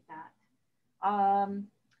appreciate that.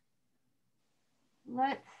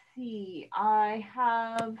 Let's see.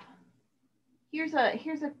 Here's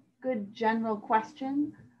a good general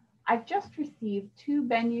question. I've just received 2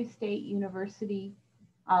 Benue State University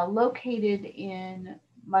located in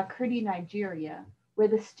Makurdi, Nigeria, where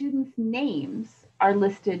the students' names are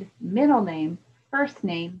listed middle name, first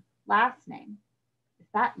name, last name. Is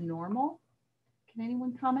that normal? Can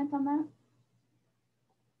anyone comment on that?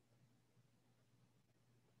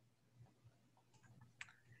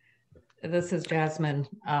 This is Jasmine.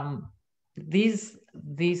 These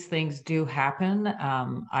things do happen.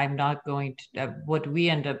 I'm not going to, what we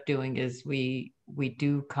end up doing is we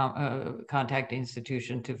do contact the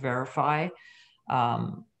institution to verify,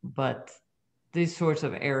 but these sorts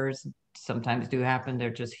of errors sometimes do happen.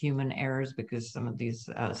 They're just human errors because some of these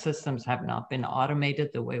systems have not been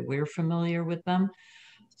automated the way we're familiar with them.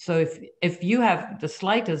 So if you have the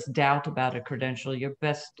slightest doubt about a credential, your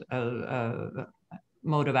best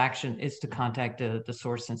mode of action is to contact the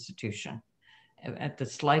source institution. At the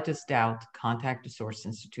slightest doubt, contact the source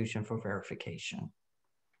institution for verification.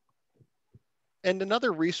 And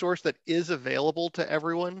another resource that is available to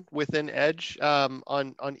everyone within EDGE,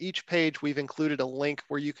 on each page, we've included a link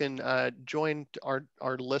where you can join our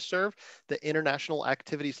listserv, the International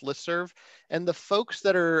Activities Listserv. And the folks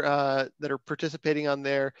that are participating on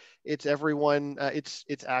there, it's everyone, it's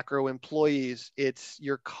ACRO employees, it's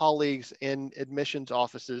your colleagues in admissions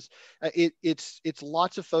offices. It's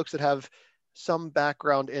lots of folks that have some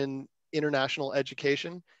background in international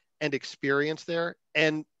education and experience there.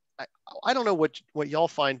 And I don't know what y'all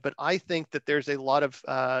find, but I think that there's a lot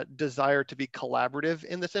of desire to be collaborative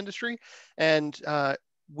in this industry. And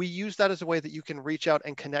we use that as a way that you can reach out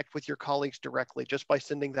and connect with your colleagues directly just by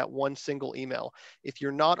sending that one single email. If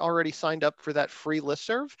you're not already signed up for that free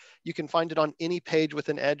listserv, you can find it on any page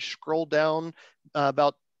within EDGE. Scroll down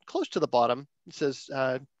about close to the bottom. It says,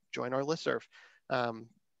 join our listserv.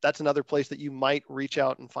 That's another place that you might reach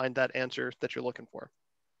out and find that answer that you're looking for.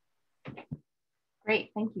 Great,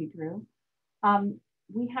 thank you, Drew.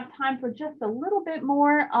 We have time for just a little bit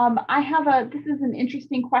more. This is an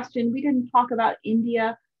interesting question. We didn't talk about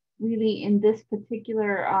India really in this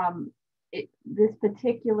particular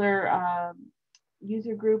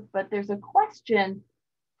user group, but there's a question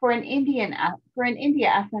for an India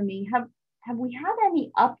SME. Have we had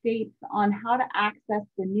any updates on how to access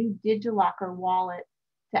the new DigiLocker wallet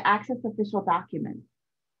to access official documents?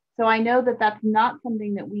 So I know that that's not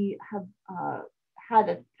something that we have had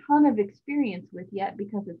a ton of experience with yet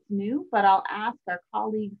because it's new, but I'll ask our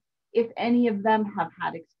colleagues if any of them have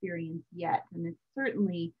had experience yet. And it's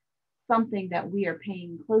certainly something that we are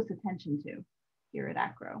paying close attention to here at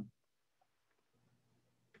ACRO.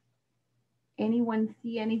 Anyone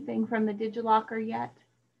see anything from the DigiLocker yet?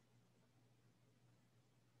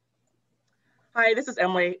 Hi, this is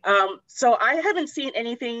Emily. So I haven't seen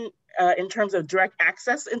anything in terms of direct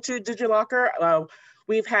access into DigiLocker.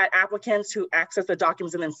 We've had applicants who access the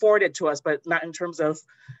documents and then forward it to us, but not in terms of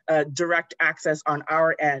direct access on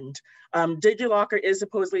our end. DigiLocker is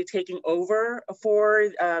supposedly taking over for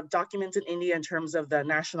documents in India in terms of the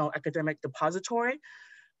National Academic Depository.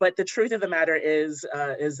 But the truth of the matter is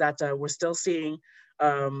that we're still seeing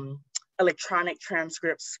electronic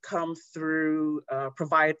transcripts come through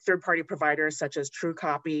third-party providers such as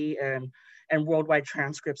TrueCopy and Worldwide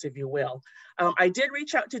Transcripts, if you will. I did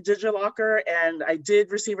reach out to DigiLocker and I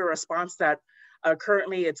did receive a response that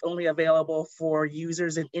currently it's only available for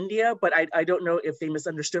users in India, but I don't know if they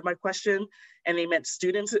misunderstood my question and they meant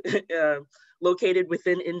students located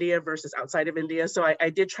within India versus outside of India. So I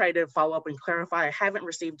did try to follow up and clarify. I haven't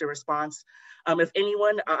received a response. If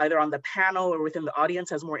anyone either on the panel or within the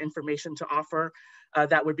audience has more information to offer,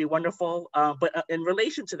 that would be wonderful. But in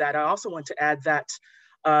relation to that, I also want to add that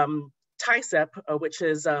TICEP, which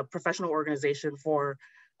is a professional organization for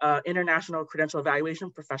international credential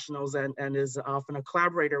evaluation professionals and is often a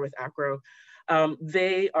collaborator with ACRO,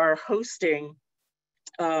 they are hosting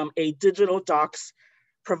a digital docs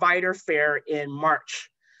provider fair in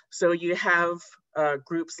March. So you have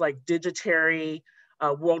groups like Digitary,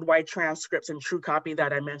 Worldwide Transcripts, and TrueCopy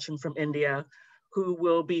that I mentioned from India, who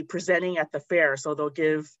will be presenting at the fair. So they'll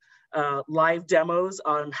give live demos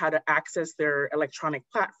on how to access their electronic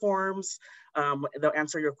platforms. They'll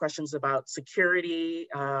answer your questions about security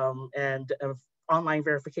and online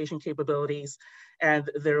verification capabilities, and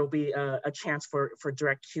there will be a chance for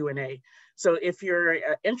direct Q&A. So if you're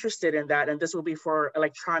interested in that, and this will be for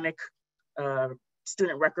electronic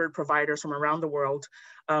student record providers from around the world,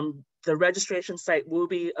 the registration site will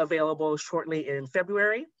be available shortly in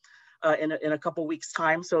February, in a couple weeks'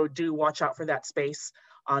 time. So do watch out for that space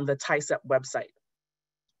on the TICEP website.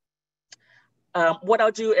 What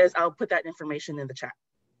I'll do is I'll put that information in the chat.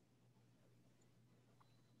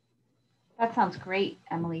 That sounds great,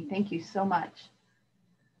 Emily. Thank you so much.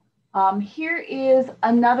 Here is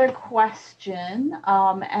another question,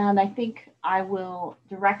 and I think I will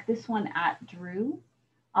direct this one at Drew.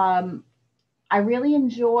 I really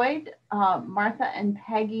enjoyed Martha and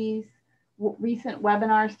Peggy's recent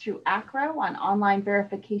webinars through ACRO on online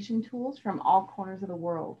verification tools from all corners of the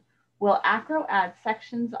world. Will ACRO add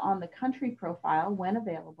sections on the country profile when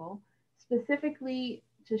available, specifically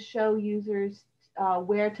to show users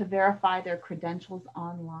where to verify their credentials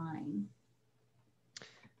online?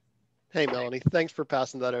 Hey, Melanie, thanks for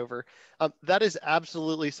passing that over. That is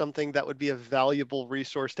absolutely something that would be a valuable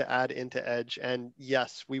resource to add into EDGE. And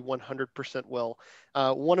yes, we 100% will.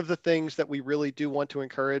 One of the things that we really do want to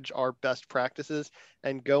encourage are best practices,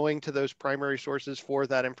 and going to those primary sources for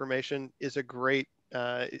that information is a great,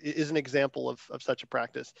 is an example of such a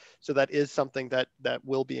practice. So that is something that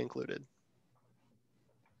will be included.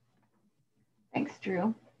 Thanks,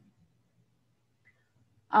 Drew.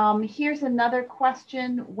 Here's another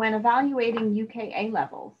question. When evaluating UK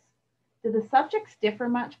A-levels, do the subjects differ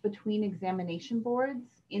much between examination boards?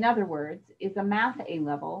 In other words, is a math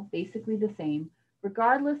A-level basically the same,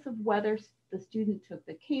 regardless of whether the student took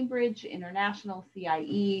the Cambridge International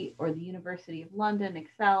CIE or the University of London,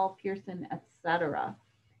 Excel, Pearson, etc.?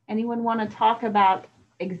 Anyone want to talk about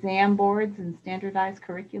exam boards and standardized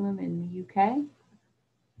curriculum in the UK?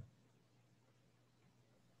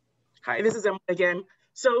 Hi, this is Emily again.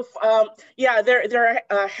 So yeah, there are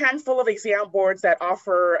a handful of exam boards that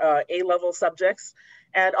offer A-level subjects.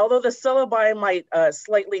 And although the syllabi might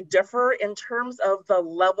slightly differ in terms of the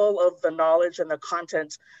level of the knowledge and the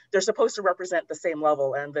content, they're supposed to represent the same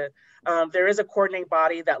level. And there is a coordinating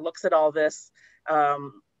body that looks at all this,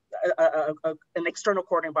 an external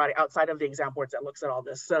coordinating body outside of the exam boards that looks at all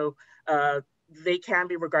this. So they can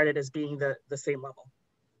be regarded as being the same level.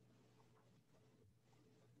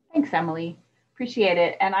 Thanks, Emily. Appreciate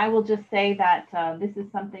it. And I will just say that this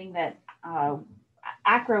is something that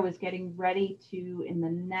ACRO is getting ready to, in the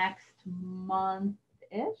next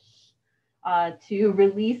month-ish, to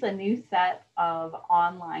release a new set of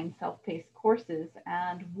online self-paced courses.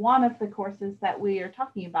 And one of the courses that we are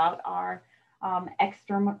talking about are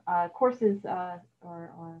external courses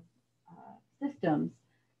or systems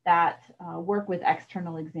that work with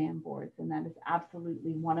external exam boards. And that is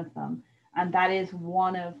absolutely one of them. And that is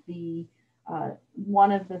one of the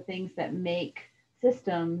things that make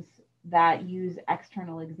systems that use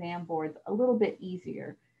external exam boards a little bit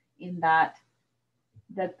easier, in that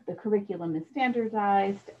the curriculum is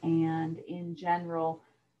standardized, and in general,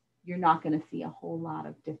 you're not going to see a whole lot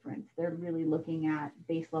of difference. They're really looking at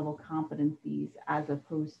base level competencies as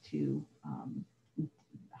opposed to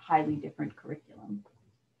highly different curriculum.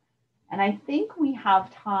 And I think we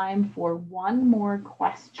have time for one more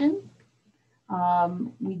question.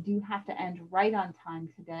 We do have to end right on time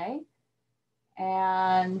today.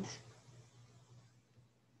 And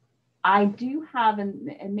I do have,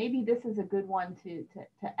 and maybe this is a good one to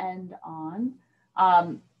end on.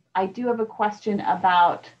 I do have a question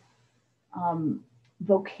about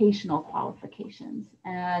vocational qualifications.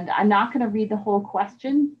 And I'm not going to read the whole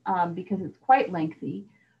question because it's quite lengthy,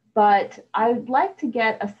 but I'd like to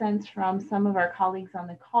get a sense from some of our colleagues on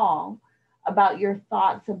the call about your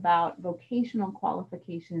thoughts about vocational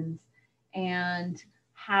qualifications and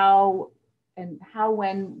how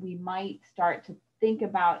when we might start to think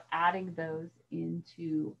about adding those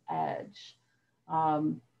into EDGE.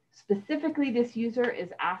 Specifically, this user is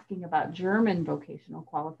asking about German vocational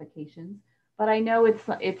qualifications, but I know it's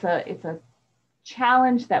a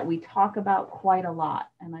challenge that we talk about quite a lot.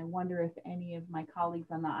 And I wonder if any of my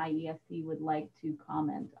colleagues on the IESC would like to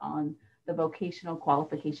comment on the vocational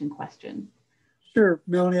qualification question. Sure,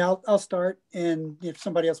 Melanie, I'll start, and if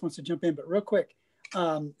somebody else wants to jump in, but real quick,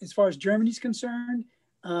 as far as Germany's concerned,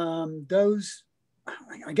 those,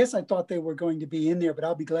 I guess I thought they were going to be in there, but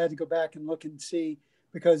I'll be glad to go back and look and see,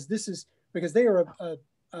 because they are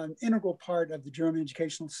an integral part of the German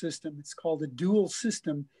educational system. It's called a dual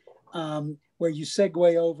system, where you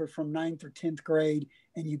segue over from 9th or 10th grade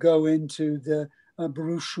and you go into the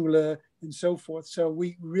Berufsschule and so forth. So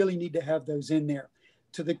we really need to have those in there.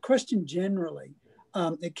 To the question generally,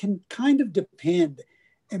 it can kind of depend.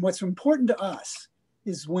 And what's important to us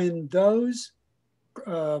is when those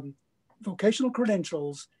vocational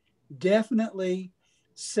credentials definitely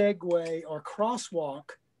segue or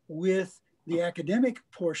crosswalk with the academic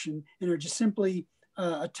portion and are just simply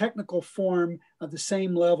a technical form of the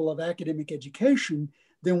same level of academic education,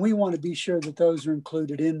 then we want to be sure that those are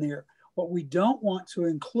included in there. What we don't want to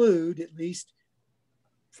include, at least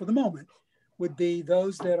for the moment, would be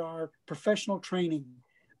those that are professional training,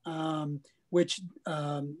 which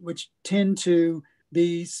tend to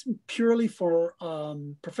be purely for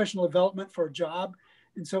professional development for a job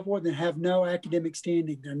and so forth, and have no academic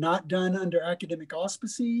standing. They're not done under academic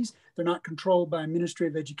auspices. They're not controlled by Ministry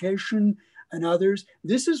of Education and others.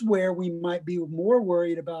 This is where we might be more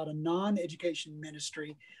worried about a non-education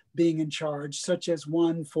ministry being in charge, such as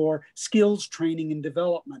one for skills training and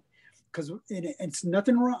development, because it's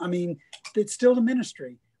nothing wrong. I mean, it's still a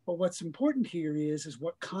ministry, but what's important here is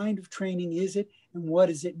what kind of training is it and what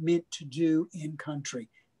is it meant to do in country?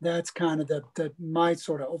 That's kind of my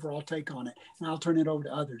sort of overall take on it. And I'll turn it over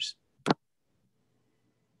to others.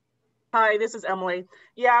 Hi, this is Emily.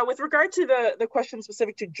 Yeah, with regard to the question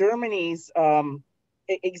specific to Germany's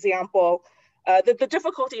example, the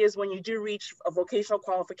difficulty is when you do reach vocational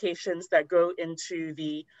qualifications that go into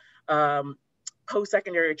the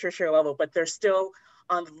post-secondary or tertiary level, but they're still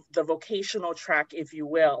on the vocational track, if you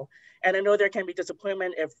will. And I know there can be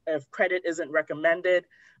disappointment if credit isn't recommended,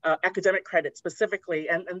 academic credit specifically.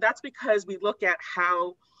 And that's because we look at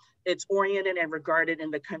how it's oriented and regarded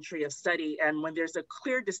in the country of study. And when there's a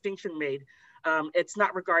clear distinction made, it's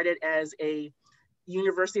not regarded as a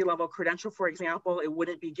university level credential, for example, it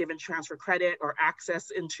wouldn't be given transfer credit or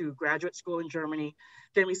access into graduate school in Germany,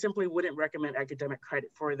 then we simply wouldn't recommend academic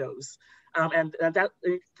credit for those.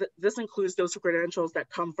 This includes those credentials that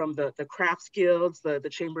come from the crafts guilds, the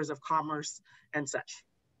chambers of commerce and such.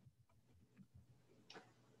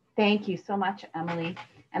 Thank you so much, Emily.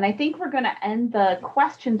 And I think we're going to end the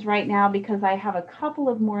questions right now because I have a couple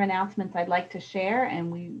of more announcements I'd like to share,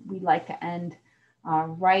 and we'd like to end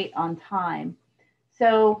right on time.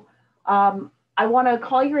 So I want to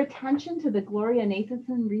call your attention to the Gloria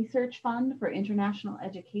Nathanson Research Fund for International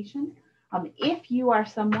Education. If you are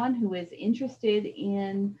someone who is interested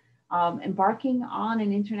in embarking on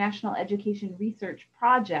an international education research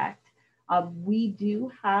project, we do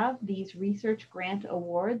have these research grant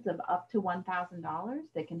awards of up to $1,000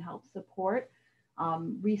 that can help support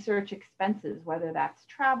research expenses, whether that's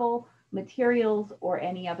travel, materials, or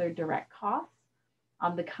any other direct costs.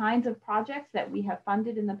 The kinds of projects that we have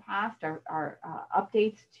funded in the past are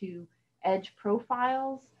updates to EDGE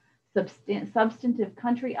profiles, substantive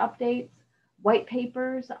country updates, white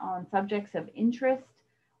papers on subjects of interest,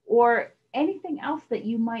 or anything else that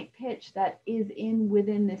you might pitch that is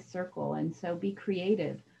within this circle. And so be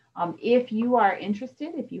creative. If you are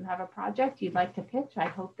interested, if you have a project you'd like to pitch, I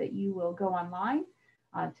hope that you will go online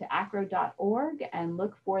to acro.org and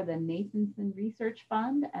look for the Nathanson Research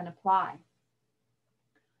Fund and apply.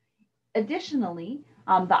 Additionally,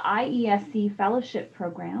 the IESC Fellowship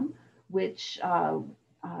Program, which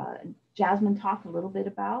Jasmine talked a little bit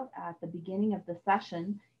about at the beginning of the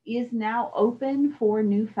session, is now open for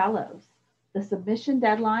new fellows. The submission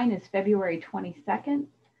deadline is February 22nd.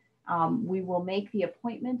 We will make the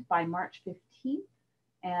appointment by March 15th,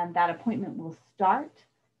 and that appointment will start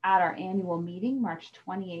at our annual meeting, March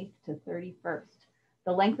 28th to 31st.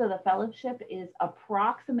 The length of the fellowship is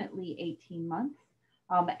approximately 18 months.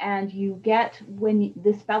 And you get, when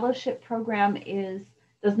this fellowship program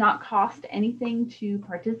does not cost anything to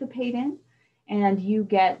participate in, and you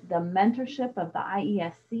get the mentorship of the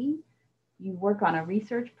IESC. You work on a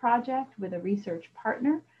research project with a research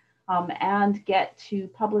partner and get to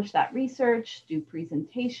publish that research, do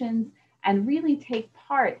presentations, and really take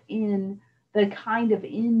part in the kind of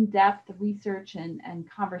in-depth research and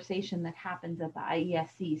conversation that happens at the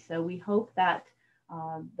IESC. So we hope that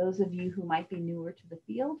those of you who might be newer to the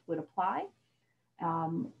field would apply.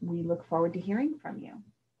 We look forward to hearing from you.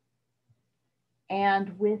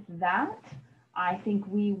 And with that, I think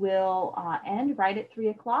we will end right at 3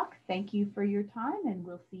 o'clock. Thank you for your time, and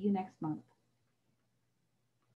we'll see you next month.